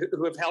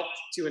who have helped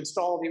to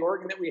install the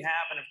organ that we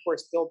have, and of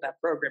course build that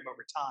program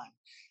over time.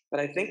 But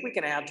I think we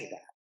can add to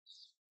that.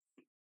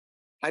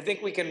 I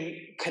think we can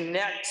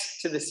connect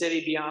to the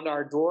city beyond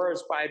our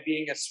doors by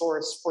being a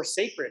source for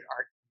sacred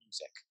art and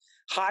music,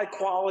 high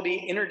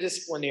quality,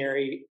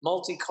 interdisciplinary,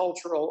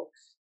 multicultural,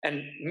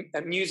 and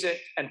music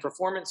and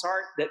performance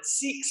art that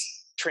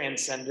seeks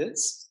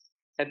transcendence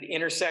at the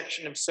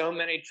intersection of so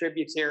many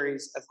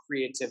tributaries of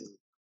creativity.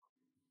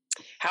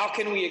 How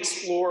can we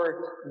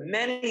explore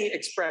many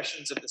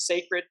expressions of the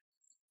sacred,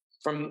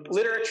 from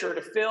literature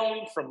to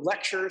film, from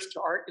lectures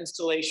to art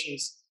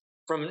installations,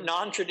 from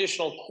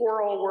non-traditional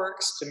choral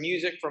works to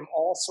music from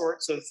all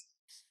sorts of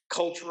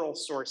cultural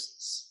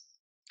sources?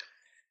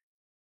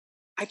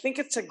 I think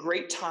it's a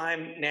great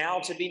time now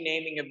to be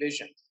naming a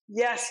vision.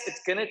 Yes,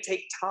 it's going to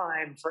take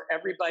time for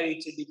everybody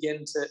to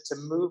begin to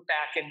move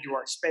back into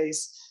our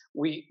space.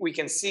 We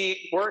can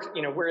see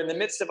we're in the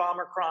midst of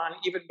Omicron.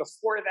 Even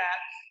before that,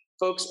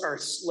 folks are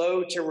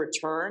slow to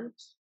return.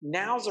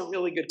 Now's a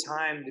really good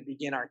time to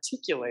begin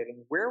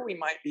articulating where we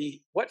might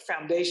be, what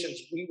foundations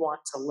we want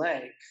to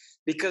lay.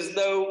 Because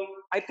though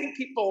I think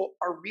people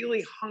are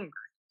really hungry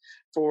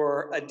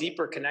for a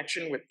deeper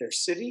connection with their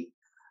city,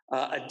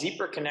 a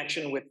deeper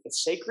connection with the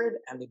sacred,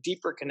 and a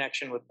deeper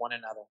connection with one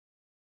another.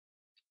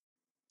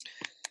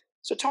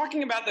 So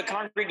talking about the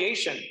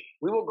congregation,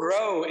 we will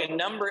grow in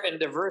number and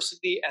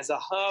diversity as a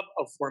hub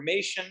of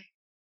formation,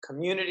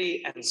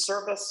 community, and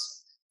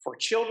service for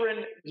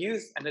children,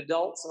 youth, and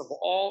adults of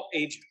all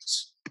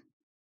ages.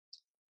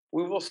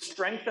 We will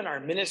strengthen our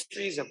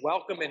ministries of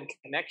welcome and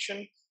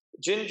connection.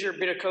 Ginger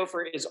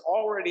Bittakofer is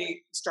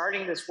already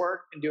starting this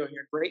work and doing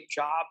a great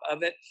job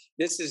of it.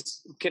 This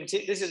is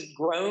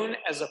grown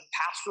as a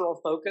pastoral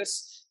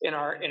focus in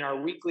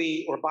our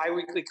weekly or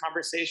biweekly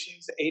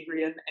conversations.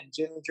 Adrian and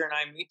Ginger and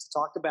I meet to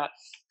talk about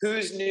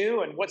who's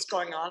new and what's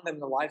going on in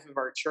the life of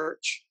our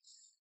church.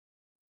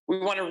 We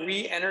want to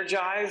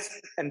re-energize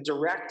and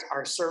direct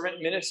our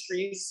servant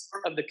ministries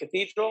of the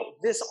cathedral.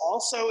 This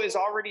also is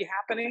already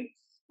happening.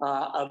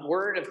 A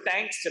word of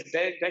thanks to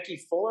Becky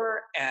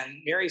Fuller and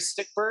Mary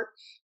Stickbert,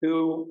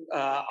 who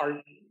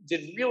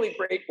did really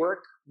great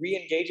work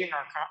re-engaging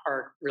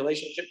our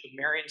relationship with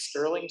Marion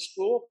Sterling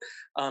School.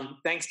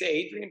 Thanks to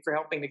Adrian for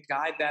helping to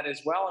guide that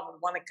as well. And we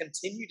want to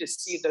continue to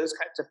see those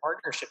kinds of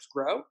partnerships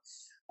grow.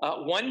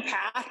 One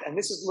path, and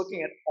this is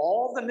looking at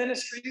all the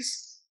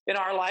ministries in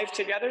our life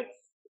together,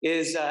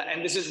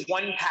 and this is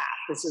one path.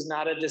 This is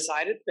not a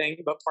decided thing,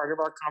 but part of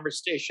our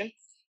conversation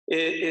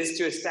is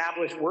to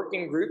establish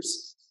working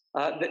groups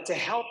to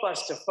help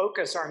us to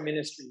focus our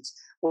ministries.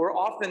 We're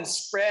often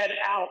spread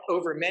out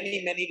over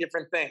many, many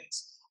different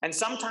things. And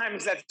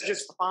sometimes that's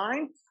just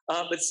fine.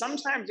 But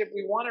sometimes if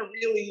we want to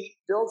really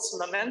build some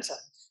momentum,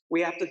 we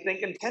have to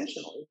think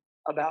intentionally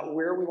about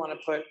where we want to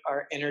put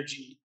our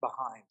energy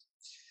behind.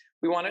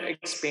 We want to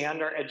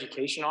expand our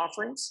education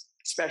offerings,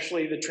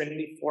 especially the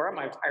Trinity Forum.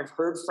 I've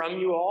heard from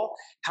you all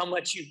how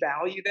much you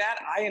value that.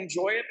 I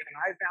enjoy it and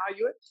I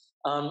value it.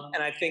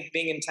 And I think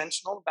being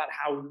intentional about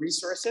how we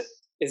resource it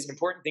is an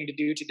important thing to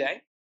do today.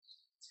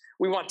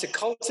 We want to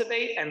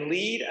cultivate and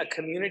lead a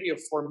community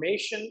of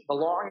formation,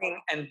 belonging,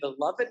 and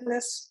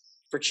belovedness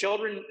for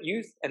children,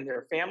 youth, and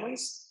their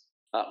families.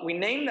 We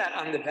named that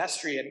on the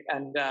vestry,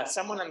 and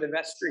someone on the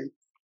vestry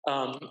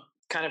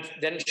kind of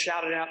then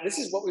shouted out, "This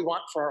is what we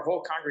want for our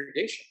whole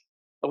congregation,"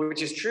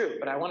 which is true,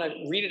 but I want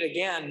to read it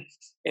again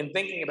in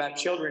thinking about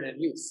children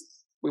and youth.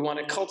 We want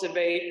to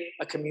cultivate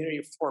a community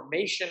of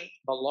formation,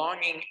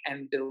 belonging,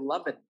 and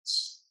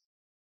belovedness.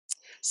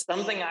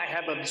 Something I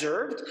have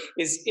observed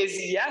is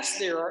yes,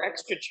 there are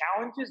extra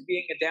challenges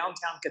being a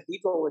downtown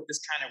cathedral with this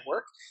kind of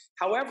work.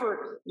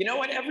 However, you know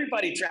what?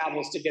 Everybody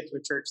travels to get to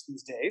a church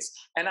these days.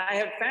 And I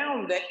have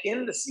found that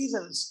in the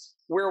seasons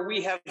where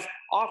we have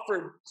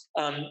offered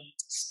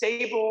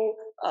stable,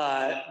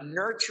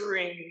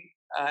 nurturing,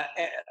 uh,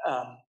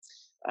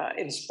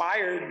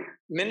 inspired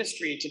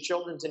ministry to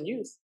children and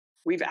youth,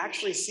 we've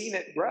actually seen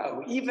it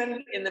grow,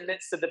 even in the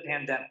midst of the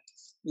pandemic.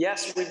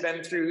 Yes, we've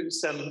been through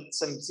some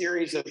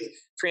series of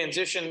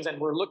transitions, and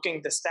we're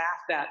looking to staff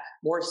that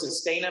more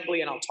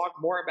sustainably, and I'll talk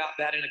more about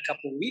that in a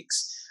couple of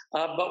weeks.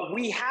 But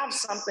we have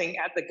something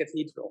at the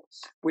cathedral,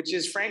 which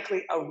is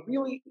frankly a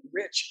really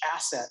rich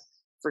asset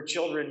for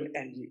children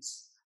and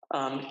youth.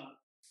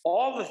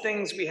 All the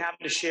things we have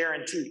to share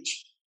and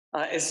teach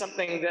is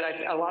something that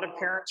a lot of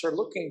parents are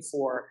looking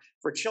for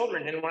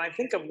children. And when I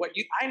think of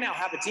I now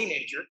have a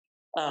teenager.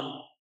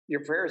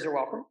 Your prayers are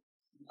welcome.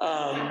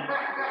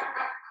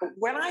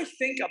 When I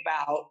think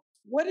about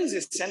what is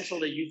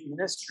essential to youth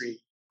ministry,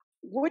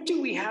 what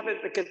do we have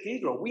at the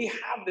cathedral? We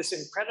have this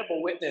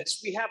incredible witness.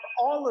 We have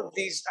all of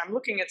these. I'm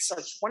looking at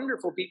such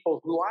wonderful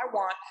people who I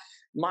want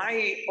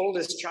my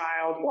oldest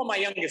child, well, my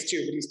youngest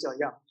too, but he's still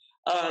young,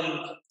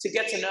 to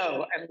get to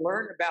know and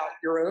learn about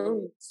your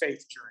own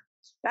faith journey.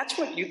 That's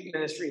what youth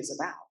ministry is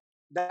about.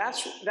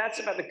 That's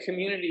about the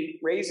community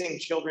raising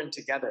children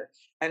together.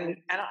 And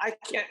I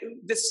can't,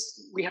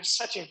 we have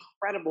such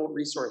incredible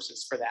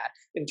resources for that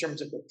in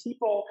terms of the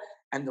people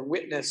and the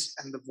witness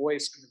and the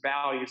voice and the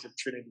values of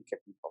Trinity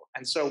Cathedral.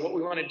 And so what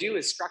we want to do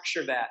is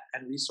structure that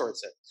and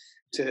resource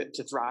it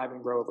to thrive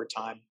and grow over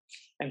time.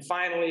 And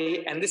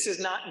finally, and this is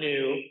not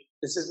new,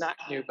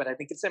 but I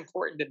think it's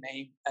important to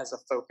name as a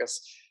focus,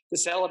 to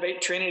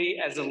celebrate Trinity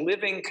as a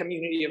living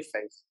community of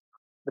faith,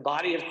 the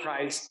body of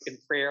Christ in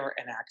prayer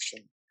and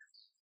action.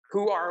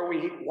 Who are we?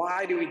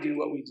 Why do we do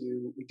what we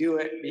do? We do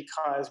it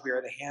because we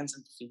are the hands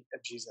and feet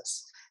of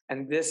Jesus.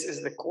 And this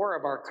is the core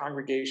of our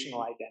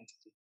congregational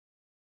identity.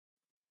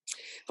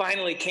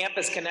 Finally,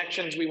 campus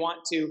connections. We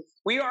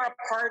are a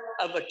part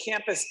of a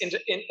campus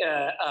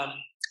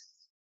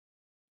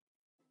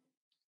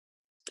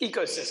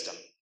ecosystem,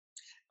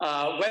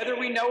 whether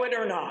we know it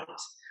or not.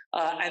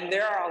 And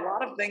there are a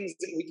lot of things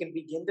that we can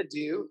begin to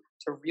do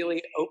to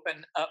really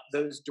open up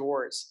those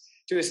doors,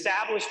 to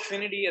establish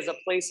Trinity as a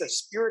place of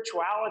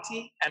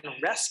spirituality and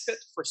respite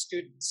for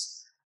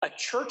students, a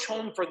church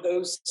home for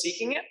those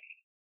seeking it,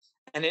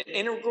 and an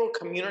integral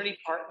community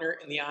partner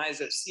in the eyes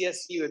of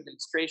CSU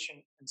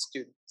administration and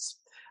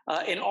students.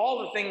 In all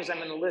the things I'm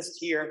going to list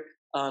here,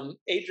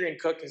 Adrian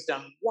Cook has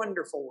done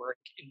wonderful work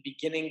in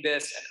beginning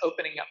this and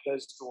opening up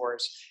those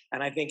doors.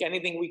 And I think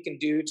anything we can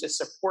do to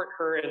support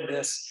her in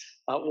this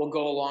will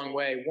go a long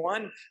way.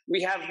 One,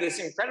 we have this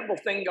incredible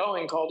thing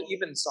going called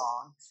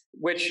Evensong,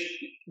 which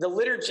the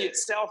liturgy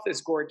itself is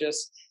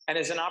gorgeous and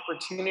is an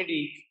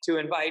opportunity to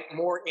invite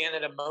more in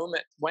at a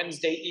moment,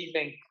 Wednesday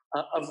evening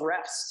of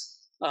rest.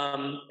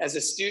 As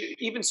a student,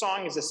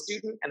 Evensong is a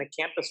student and a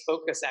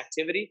campus-focused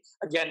activity.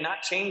 Again,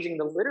 not changing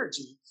the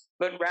liturgy,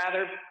 but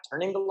rather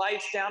turning the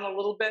lights down a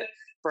little bit.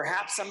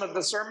 Perhaps some of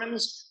the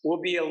sermons will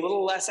be a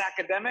little less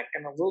academic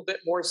and a little bit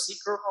more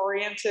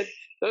seeker-oriented.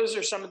 Those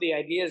are some of the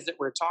ideas that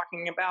we're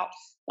talking about.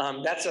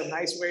 That's a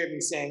nice way of me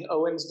saying,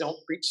 Owens, don't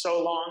preach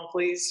so long,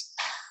 please.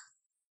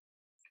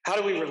 How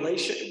do we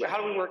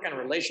work on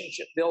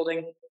relationship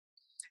building?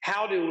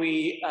 How do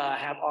we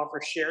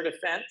offer shared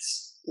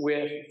defense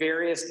with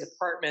various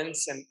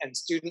departments and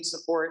student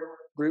support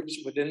groups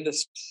within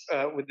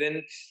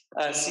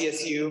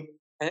CSU?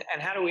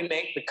 And how do we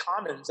make the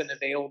commons an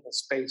available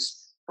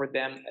space for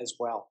them as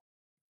well?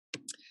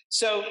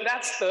 So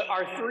that's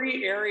our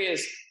three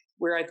areas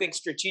where I think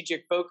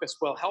strategic focus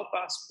will help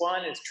us.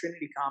 One is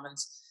Trinity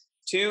Commons.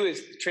 Two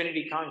is the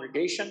Trinity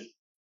Congregation.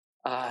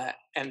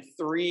 And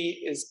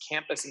three is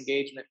campus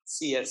engagement,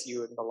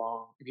 CSU and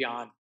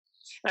beyond.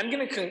 I'm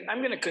going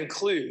to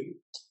conclude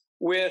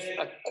with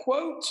a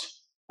quote,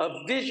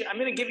 a vision. I'm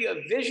going to give you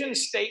a vision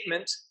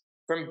statement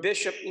from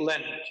Bishop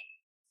Leonard.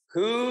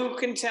 Who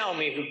can tell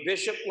me who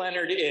Bishop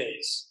Leonard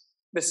is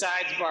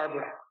besides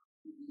Barbara?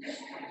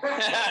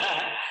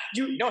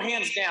 No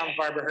hands down,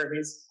 Barbara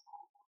Hermes.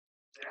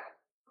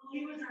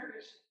 He was our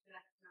bishop.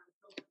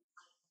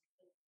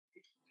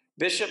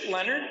 Bishop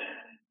Leonard.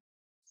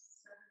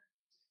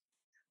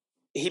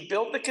 He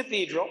built the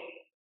cathedral.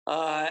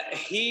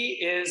 He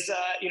is,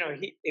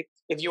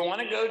 if you want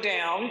to go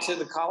down to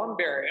the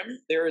columbarium,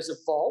 there is a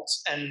vault,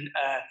 and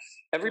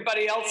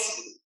everybody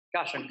else.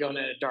 Gosh, I'm going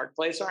in a dark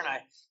place, aren't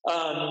I?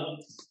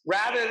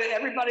 Rather than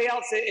everybody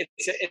else,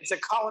 it's a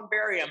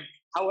columbarium.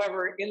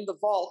 However, in the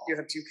vault, you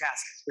have two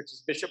caskets, which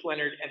is Bishop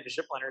Leonard and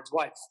Bishop Leonard's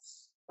wife.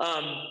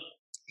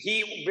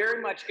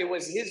 It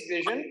was his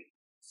vision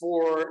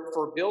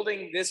for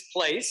building this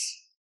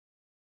place,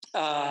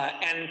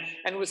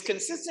 and was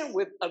consistent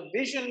with a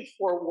vision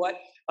for what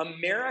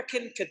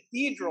American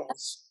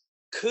cathedrals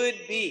could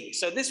be.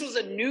 So this was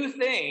a new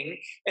thing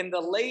in the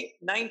late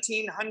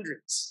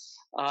 1900s.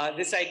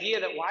 This idea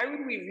that why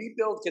would we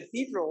rebuild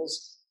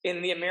cathedrals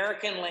in the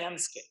American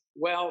landscape?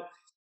 Well,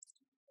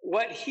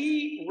 what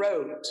he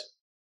wrote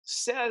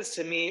says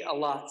to me a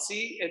lot.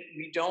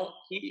 We don't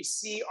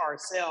see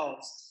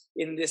ourselves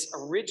in this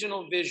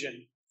original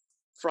vision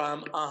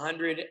from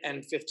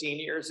 115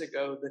 years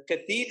ago. The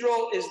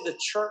cathedral is the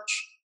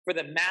church for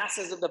the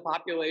masses of the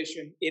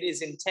population. It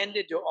is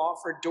intended to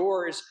offer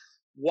doors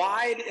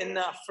wide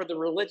enough for the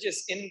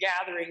religious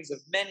ingatherings of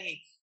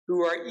many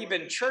who are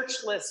even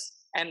churchless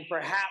and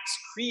perhaps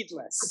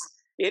creedless.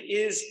 It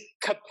is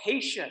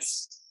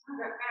capacious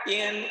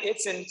in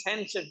its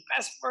intention.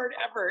 Best word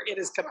ever. It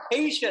is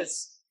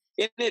capacious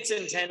in its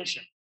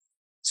intention.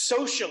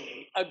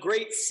 Socially, a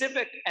great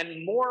civic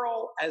and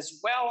moral as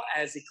well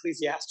as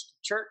ecclesiastical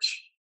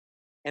church.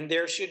 And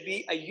there should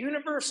be a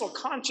universal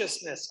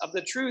consciousness of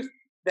the truth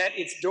that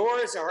its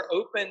doors are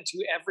open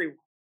to everyone,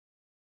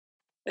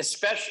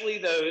 especially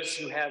those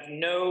who have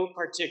no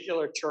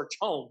particular church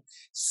home.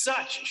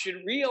 Such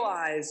should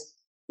realize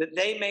that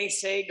they may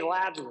say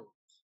gladly,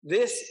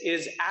 "This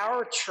is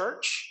our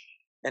church,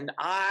 and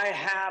I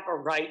have a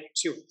right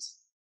to it."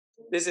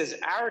 This is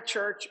our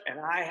church, and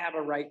I have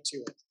a right to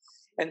it.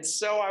 And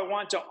so I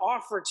want to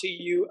offer to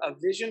you a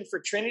vision for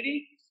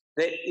Trinity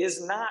that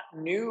is not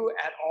new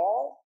at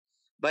all,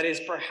 but is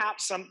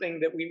perhaps something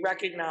that we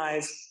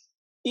recognize,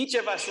 each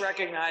of us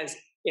recognize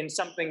in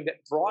something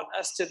that brought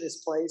us to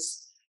this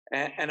place,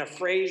 and a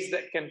phrase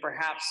that can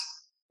perhaps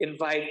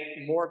invite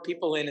more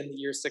people in the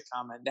years to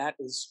come. And that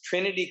is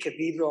Trinity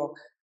Cathedral,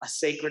 a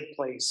sacred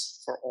place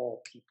for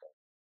all people.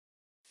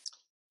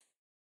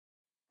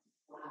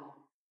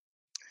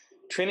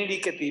 Trinity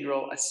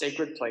Cathedral, a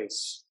sacred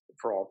place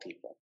for all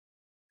people.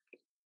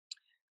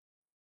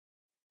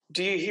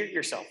 Do you hear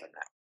yourself in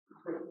that?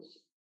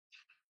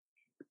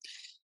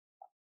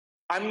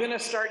 I'm going to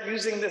start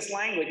using this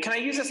language. Can I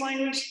use this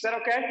language? Is that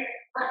okay?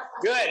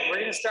 Good. We're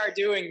going to start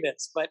doing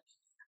this. But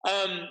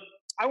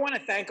I want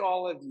to thank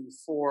all of you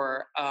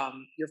for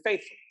your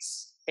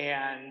faithfulness.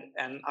 And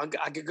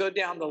I could go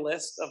down the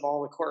list of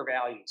all the core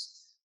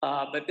values.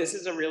 But this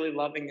is a really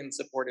loving and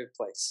supportive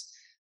place.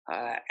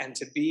 And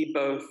to be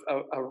both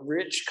a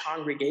rich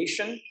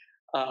congregation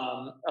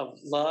of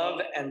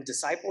love and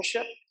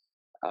discipleship,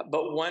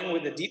 but one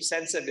with a deep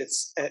sense of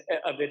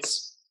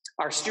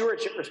our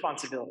stewardship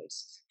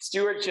responsibilities,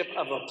 stewardship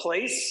of a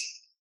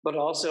place, but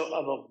also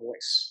of a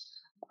voice.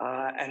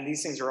 And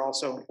these things are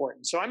also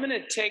important. So I'm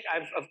going to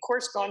I've of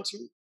course gone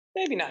to,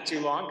 maybe not too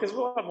long because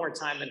we'll have more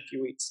time in a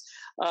few weeks.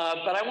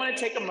 But I want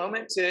to take a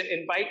moment to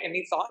invite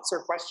any thoughts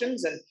or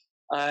questions. And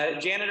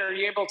Janet, are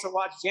you able to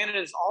watch? Janet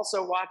is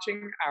also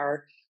watching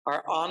our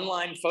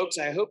online folks.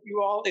 I hope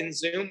you all in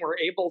Zoom were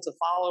able to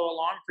follow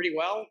along pretty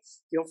well.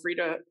 Feel free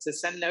to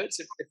send notes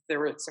if there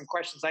were some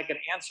questions I could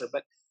answer.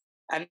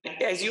 And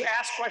as you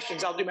ask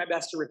questions, I'll do my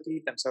best to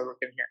repeat them so we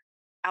can hear.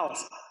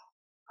 Alice. I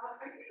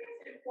think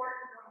it's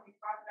important when we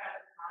talk about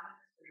the commons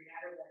to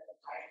remember that the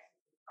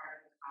diocese is part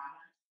of the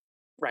commons.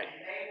 Right.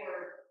 And they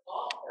were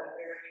also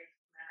very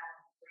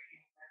instrumental in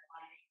bringing that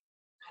money.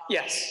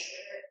 Yes.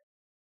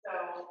 So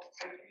I would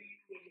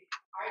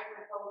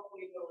hope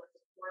we will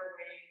explore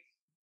ways to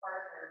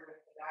partner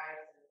with the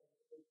diocese and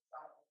do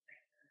some of the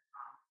things in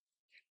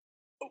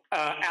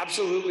common.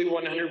 Absolutely,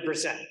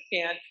 100%.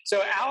 And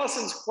so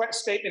Allison's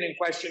statement in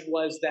question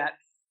was that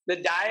the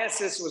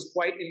diocese was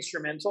quite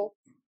instrumental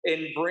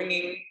in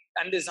bringing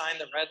Undesign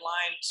the Red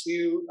Line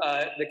to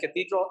the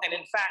cathedral. And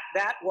in fact,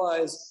 that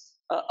was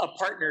a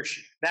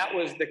partnership. That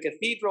was the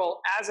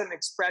cathedral as an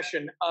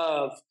expression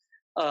of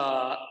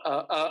the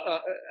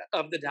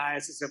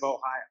Diocese of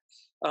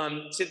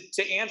Ohio.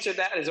 To answer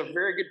that is a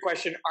very good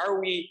question.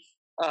 Are we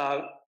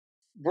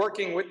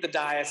working with the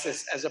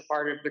diocese as a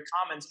part of the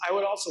commons? I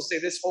would also say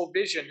this whole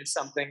vision is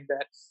something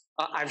that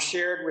I've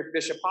shared with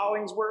Bishop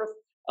Hollingsworth.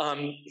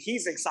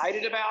 He's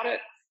excited about it.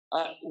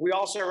 We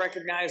also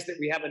recognize that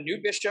we have a new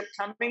bishop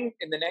coming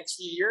in the next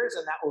few years,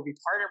 and that will be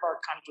part of our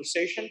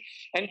conversation.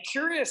 And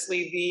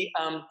curiously,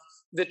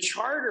 the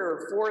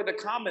charter for the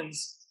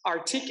commons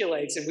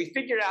articulates, and we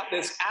figured out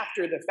this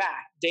after the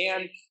fact.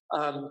 Dan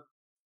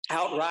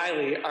Out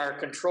Riley, our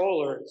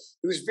controller,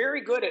 who's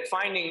very good at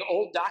finding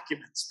old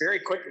documents very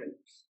quickly,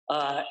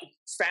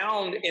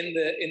 found in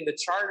the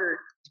charter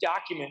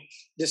document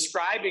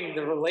describing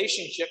the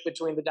relationship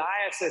between the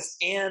diocese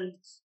and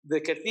the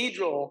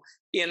cathedral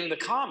in the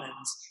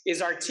commons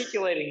is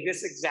articulating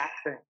this exact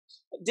thing.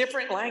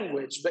 Different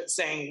language, but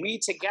saying we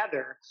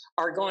together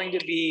are going to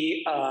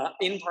be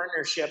in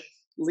partnership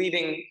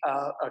leading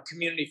a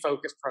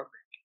community-focused program.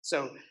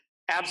 So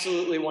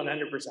absolutely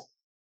 100%.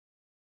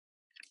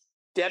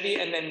 Debbie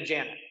and then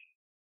Janet.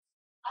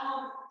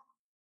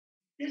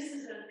 This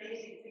is an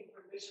amazing thing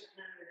for Bishop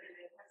Leonard, and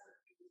it has a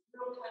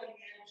real cutting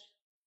edge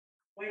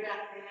way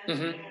back then,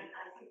 and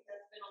I think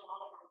that's been a lot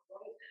of our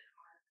growth and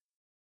our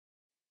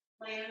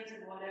plans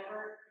and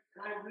whatever, and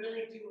I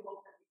really do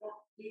hope that we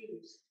don't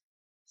lose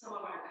some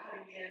of our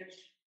cutting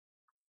edge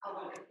of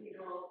a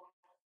cathedral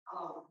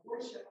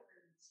worship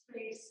and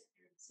space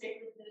and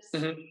sacredness,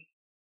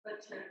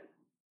 but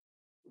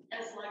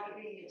as like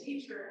being a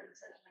teacher and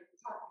such like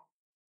talking,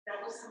 that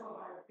was some of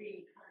our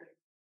being cutting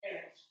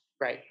edge.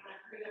 Right. And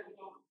I pray that we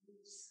don't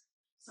lose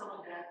some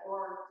of that,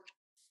 or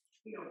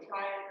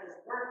try it as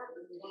work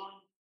for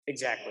one.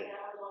 Exactly. And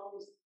that was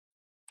always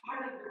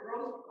part of the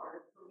growth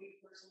part for me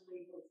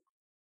personally, was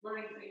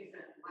learning things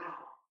that, wow,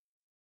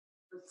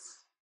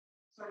 that's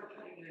sort of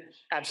cutting edge.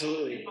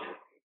 Absolutely.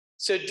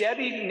 So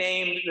Debbie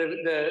named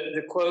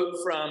the quote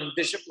from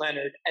Bishop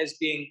Leonard as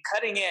being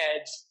cutting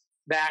edge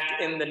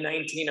back in the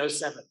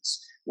 1907s,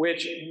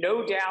 which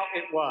no doubt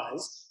it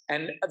was.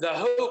 And the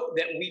hope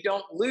that we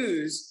don't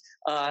lose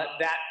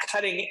that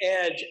cutting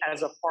edge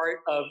as a part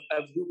of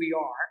who we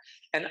are.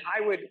 And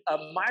I would,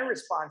 my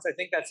response, I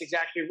think that's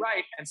exactly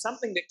right. And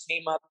something that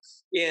came up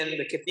in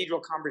the cathedral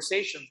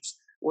conversations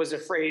was a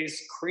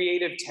phrase,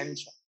 creative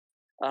tension.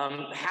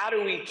 How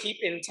do we keep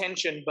in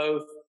tension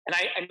both? And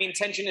I mean,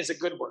 tension is a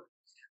good word.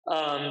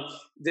 In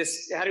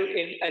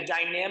a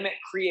dynamic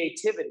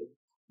creativity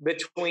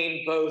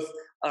between both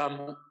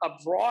a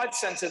broad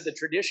sense of the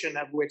tradition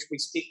of which we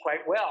speak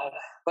quite well,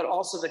 but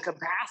also the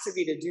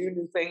capacity to do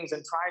new things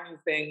and try new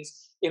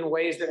things in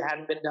ways that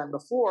hadn't been done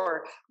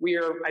before. We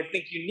are, I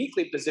think,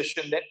 uniquely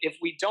positioned that if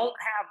we don't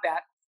have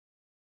that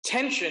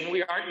tension,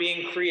 we aren't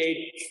being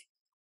creative.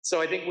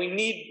 So I think we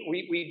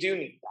do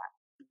need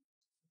that.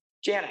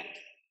 Janet.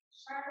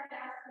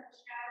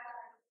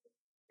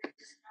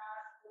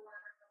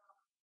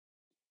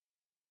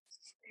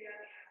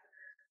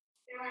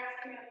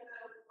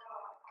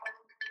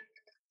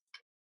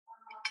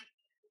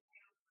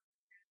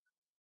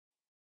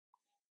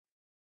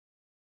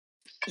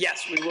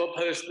 Yes, we will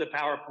post the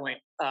PowerPoint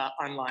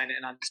online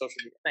and on social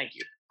media. Thank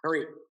you.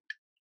 Marie.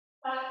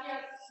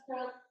 Yes,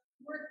 the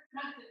word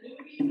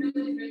continuity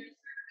really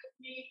registered with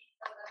me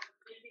because I'm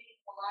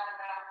thinking a lot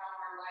about how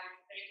our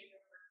lives change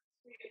over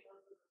history, and those of us who've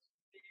been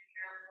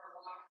here for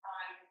a long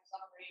time in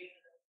some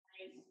ways and in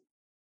place.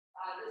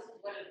 This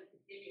is what is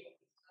continuing.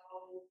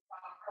 So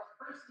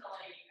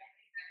personally, I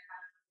think that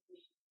continuity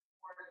is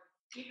important,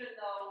 even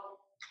though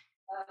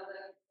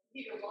the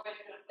cathedral is always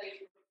been a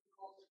place where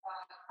people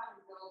come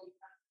and go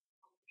because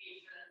of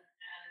location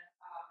and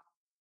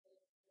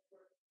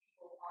where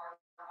people are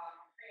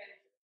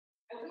transit.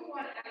 I would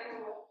want to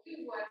echo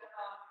too what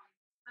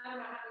I don't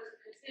know how this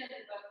fits in,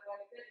 but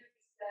what Vicky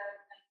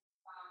said and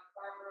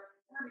Barbara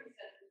Hermie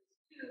said this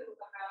too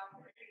about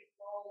Trinity's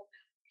role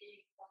as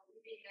being a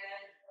leading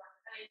edge or a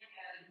cutting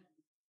edge.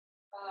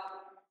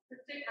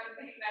 Particularly, I'm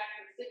thinking back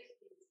to the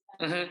 60s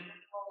and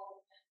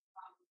role in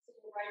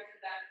civil rights at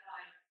that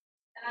time.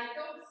 And I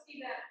don't see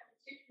that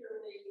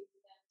particularly in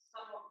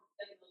some of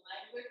the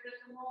language at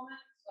the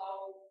moment.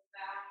 So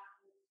that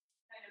is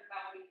kind of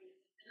how we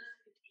use the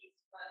ministry piece,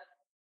 but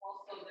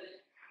also that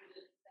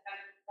it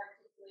has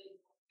articulated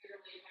more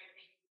clearly, I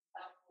think, is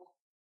helpful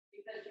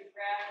because you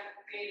grab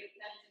a creative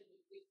tension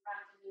between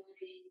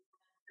continuity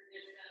and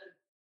tradition,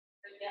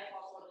 but yet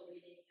also the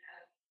leading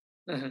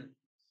edge.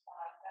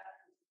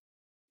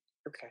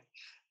 Okay.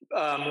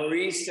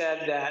 Marie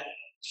said that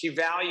she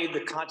valued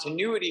the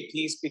continuity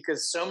piece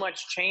because so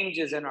much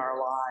changes in our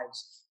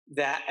lives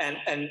that,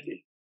 and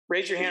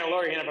raise your hand or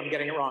lower your hand if I'm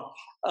getting it wrong.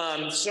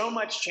 So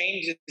much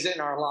changes in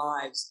our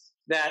lives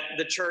that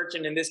the church,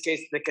 and in this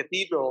case, the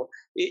cathedral,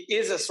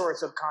 is a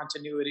source of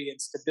continuity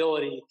and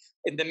stability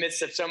in the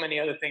midst of so many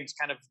other things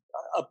kind of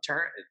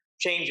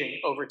changing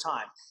over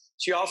time.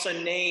 She also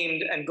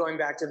named, and going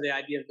back to the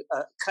idea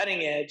of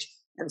cutting edge,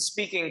 and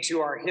speaking to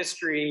our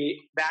history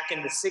back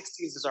in the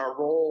 60s as our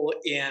role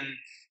in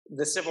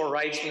the civil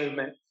rights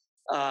movement,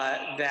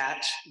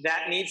 that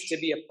needs to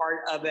be a part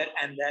of it,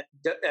 and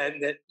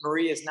that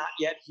Marie is not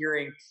yet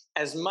hearing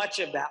as much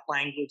of that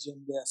language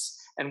in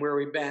this and where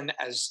we've been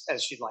as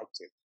she'd like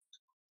to.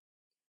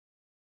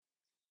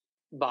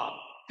 Bob.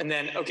 And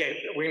then,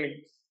 okay, we're going to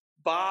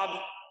Bob,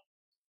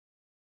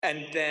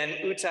 and then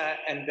Uta,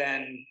 and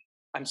then,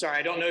 I'm sorry,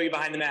 I don't know you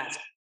behind the mask.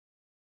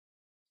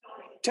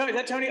 Tony, is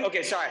that Tony?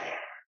 Okay, sorry.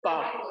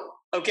 Bob.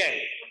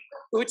 Okay.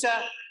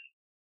 Uta.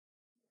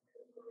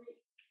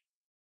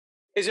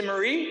 Is it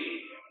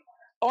Marie?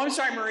 Oh, I'm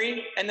sorry,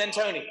 Marie. And then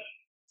Tony.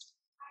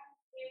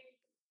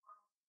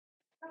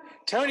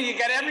 Tony, you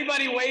got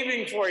everybody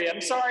waving for you. I'm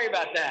sorry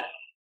about that.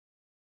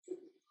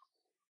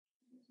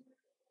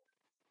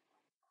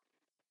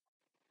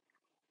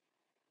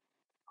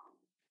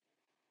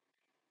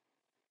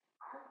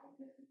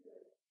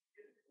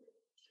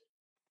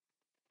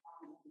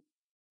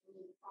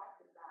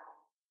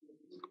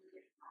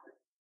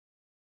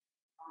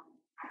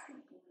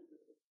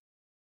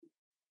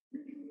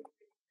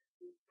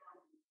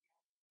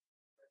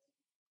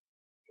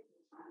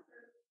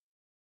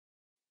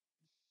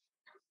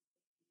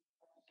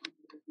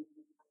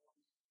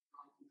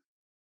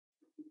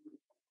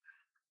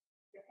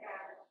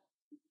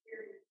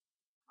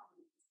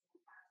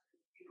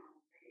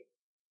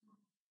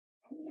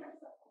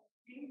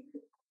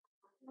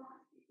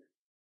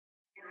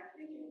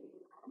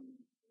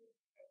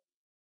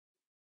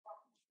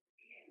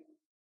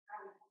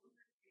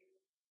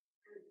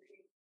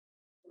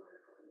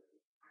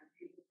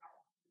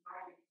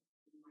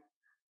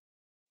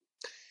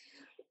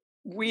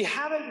 We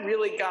haven't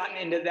really gotten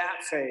into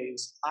that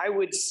phase. I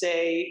would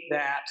say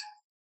that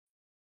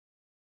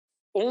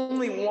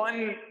only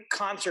one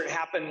concert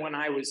happened when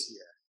I was here,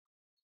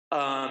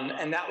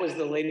 and that was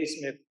the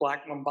Ladysmith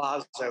Black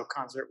Mambazo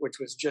concert, which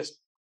was just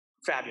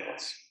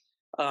fabulous.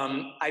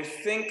 I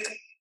think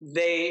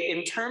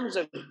in terms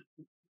of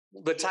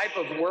the type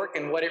of work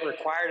and what it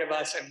required of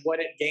us and what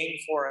it gained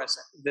for us,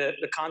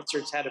 the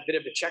concerts had a bit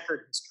of a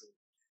checkered history.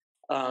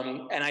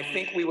 And I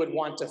think we would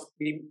want to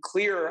be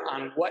clear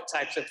on what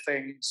types of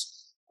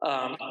things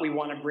we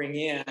want to bring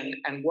in,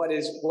 and what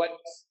is worth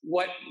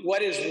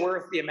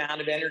the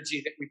amount of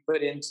energy that we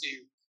put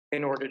into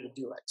in order to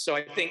do it. So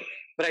I think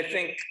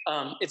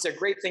it's a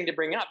great thing to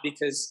bring up,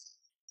 because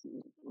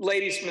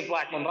Ladysmith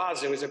Black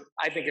Mambazo is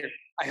I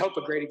hope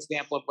a great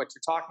example of what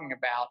you're talking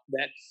about,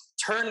 that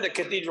turned the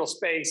cathedral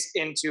space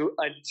into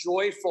a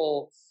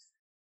joyful,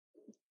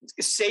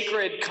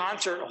 sacred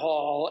concert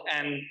hall,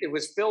 and it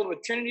was filled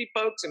with Trinity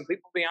folks and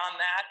people beyond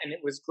that, and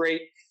it was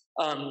great,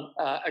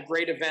 a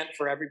great event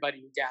for everybody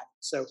who gathered.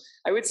 So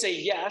I would say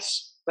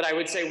yes, but I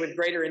would say with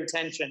greater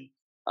intention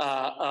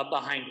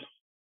behind it.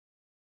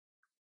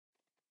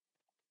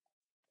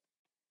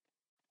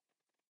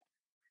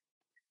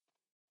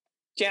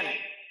 Janet.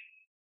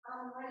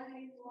 My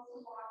name is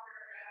Wilson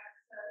Walker, and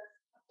says,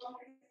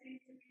 something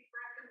seems to be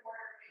brick and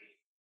mortar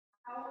based.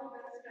 How will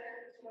this fit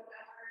into what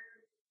that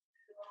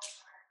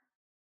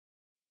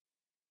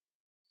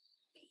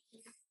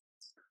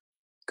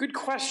Good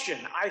question.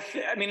 I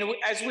mean,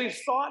 as we've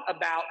thought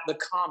about the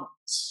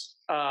commons,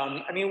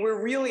 I mean,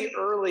 we're really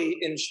early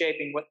in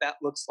shaping what that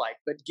looks like.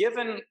 But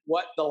given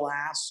what the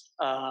last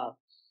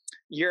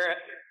year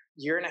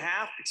and a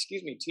half,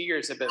 2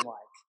 years have been like,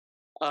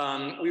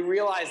 we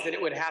realized that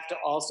it would have to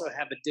also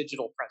have a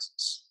digital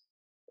presence.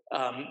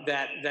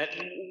 That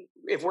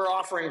if we're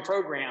offering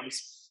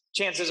programs,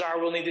 chances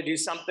are we'll need to do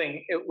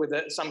something with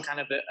some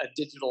kind of a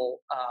digital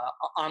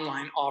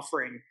online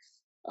offering,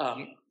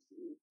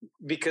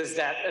 because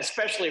that,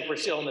 especially if we're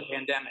still in the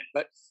pandemic.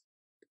 But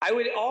I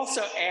would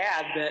also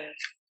add that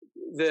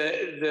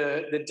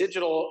the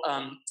digital,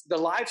 the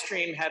live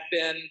stream have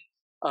been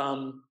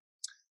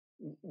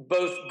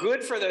both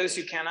good for those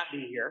who cannot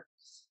be here,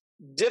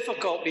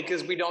 difficult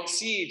because we don't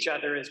see each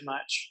other as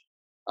much,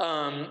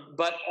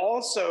 but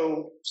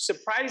also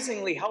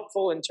surprisingly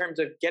helpful in terms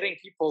of getting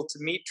people to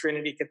meet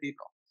Trinity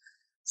Cathedral.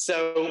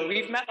 So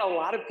we've met a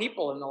lot of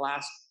people in the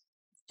last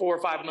 4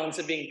 or 5 months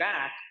of being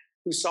back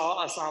who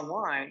saw us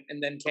online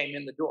and then came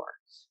in the door.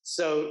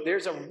 So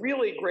there's a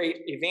really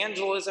great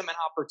evangelism and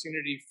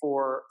opportunity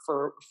for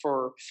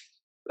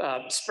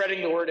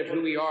spreading the word of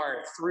who we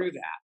are through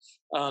that.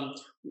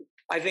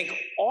 I think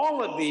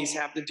all of these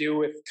have to do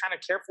with kind of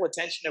careful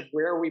attention of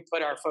where we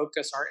put our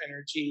focus, our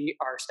energy,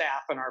 our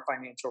staff, and our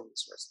financial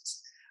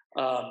resources.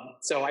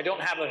 So I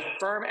don't have a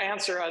firm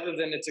answer other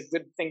than it's a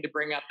good thing to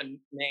bring up and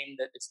name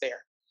that it's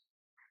there.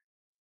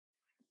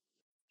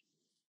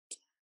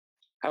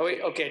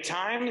 Okay,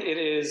 time, it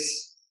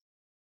is,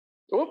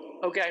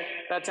 okay,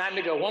 about time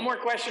to go. One more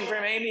question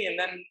from Amy, and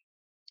then,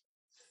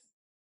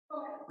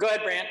 go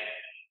ahead, Brant.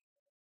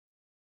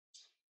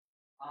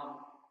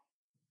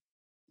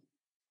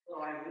 So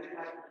I really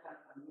like the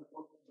fact that I'm going to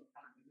focus on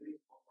continuity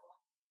and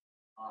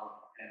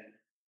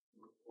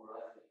for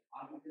us, the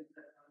confidence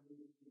that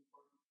continuity is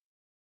important,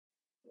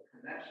 the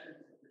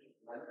connections to which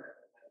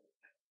letter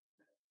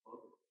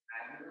both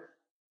fabulous.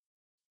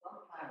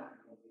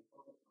 Sometimes when we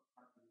focus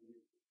on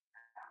continuity,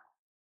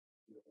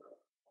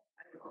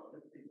 I don't know,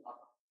 lifting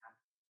up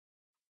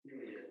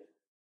period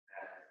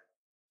as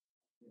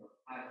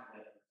time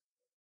that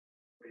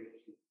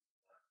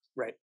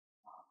right.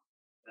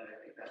 But I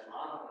think that a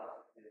lot of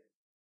us,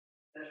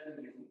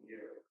 especially in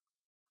here,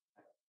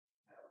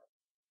 have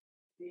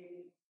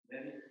seen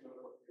many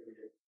historical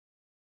periods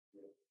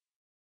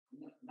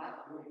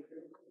not really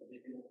critical, but they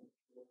do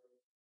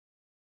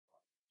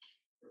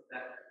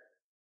perspective.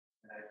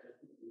 And I just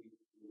think we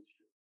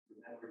should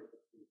remember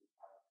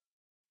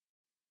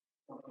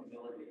some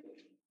humility.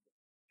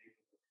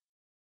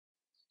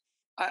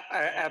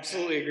 I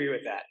absolutely agree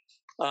with that.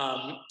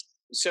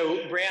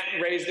 So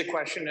Brant raised the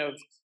question of,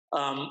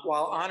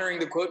 while honoring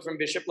the quote from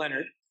Bishop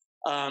Leonard,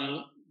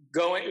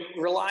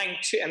 relying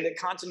and that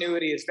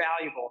continuity is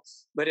valuable,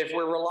 but if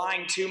we're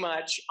relying too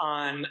much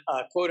on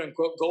quote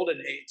unquote golden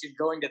age and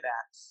going to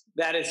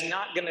that is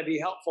not going to be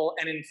helpful.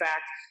 And in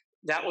fact,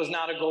 that was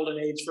not a golden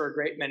age for a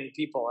great many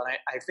people. And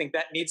I think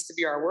that needs to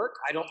be our work.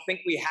 I don't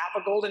think we have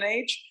a golden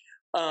age.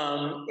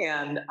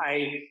 And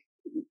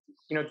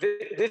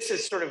this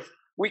is sort of,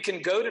 we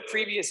can go to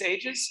previous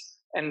ages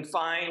and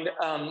find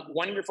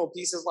wonderful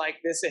pieces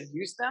like this and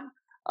use them.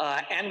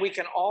 And we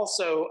can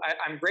also,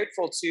 I'm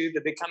grateful to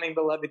the Becoming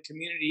Beloved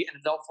Community and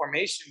Adult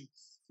Formation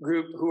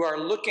group who are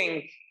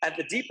looking at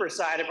the deeper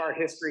side of our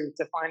history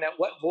to find out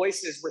what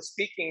voices were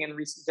speaking in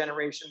recent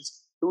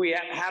generations who we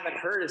haven't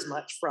heard as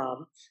much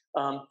from.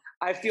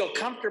 I feel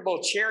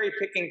comfortable cherry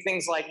picking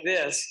things like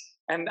this,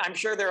 and I'm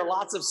sure there are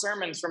lots of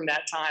sermons from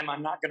that time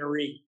I'm not going to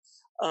read.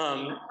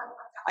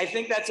 I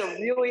think that's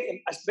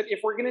but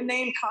if we're going to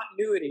name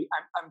continuity,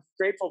 I'm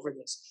grateful for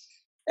this.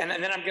 And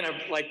then I'm going to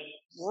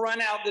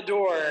run out the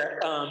door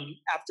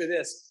after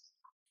this.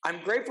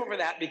 I'm grateful for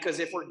that, because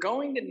if we're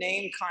going to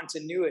name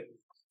continuity,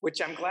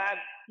 which I'm glad,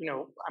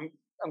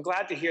 I'm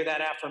glad to hear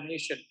that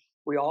affirmation,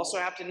 we also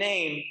have to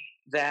name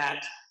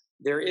that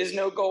there is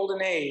no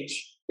golden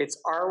age. It's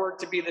our work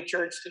to be the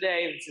church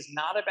today. This is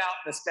not about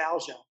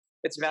nostalgia.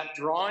 It's about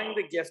drawing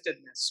the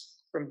giftedness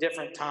from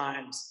different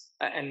times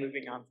and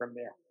moving on from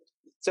there.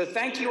 So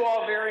thank you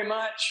all very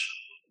much.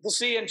 We'll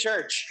see you in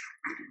church.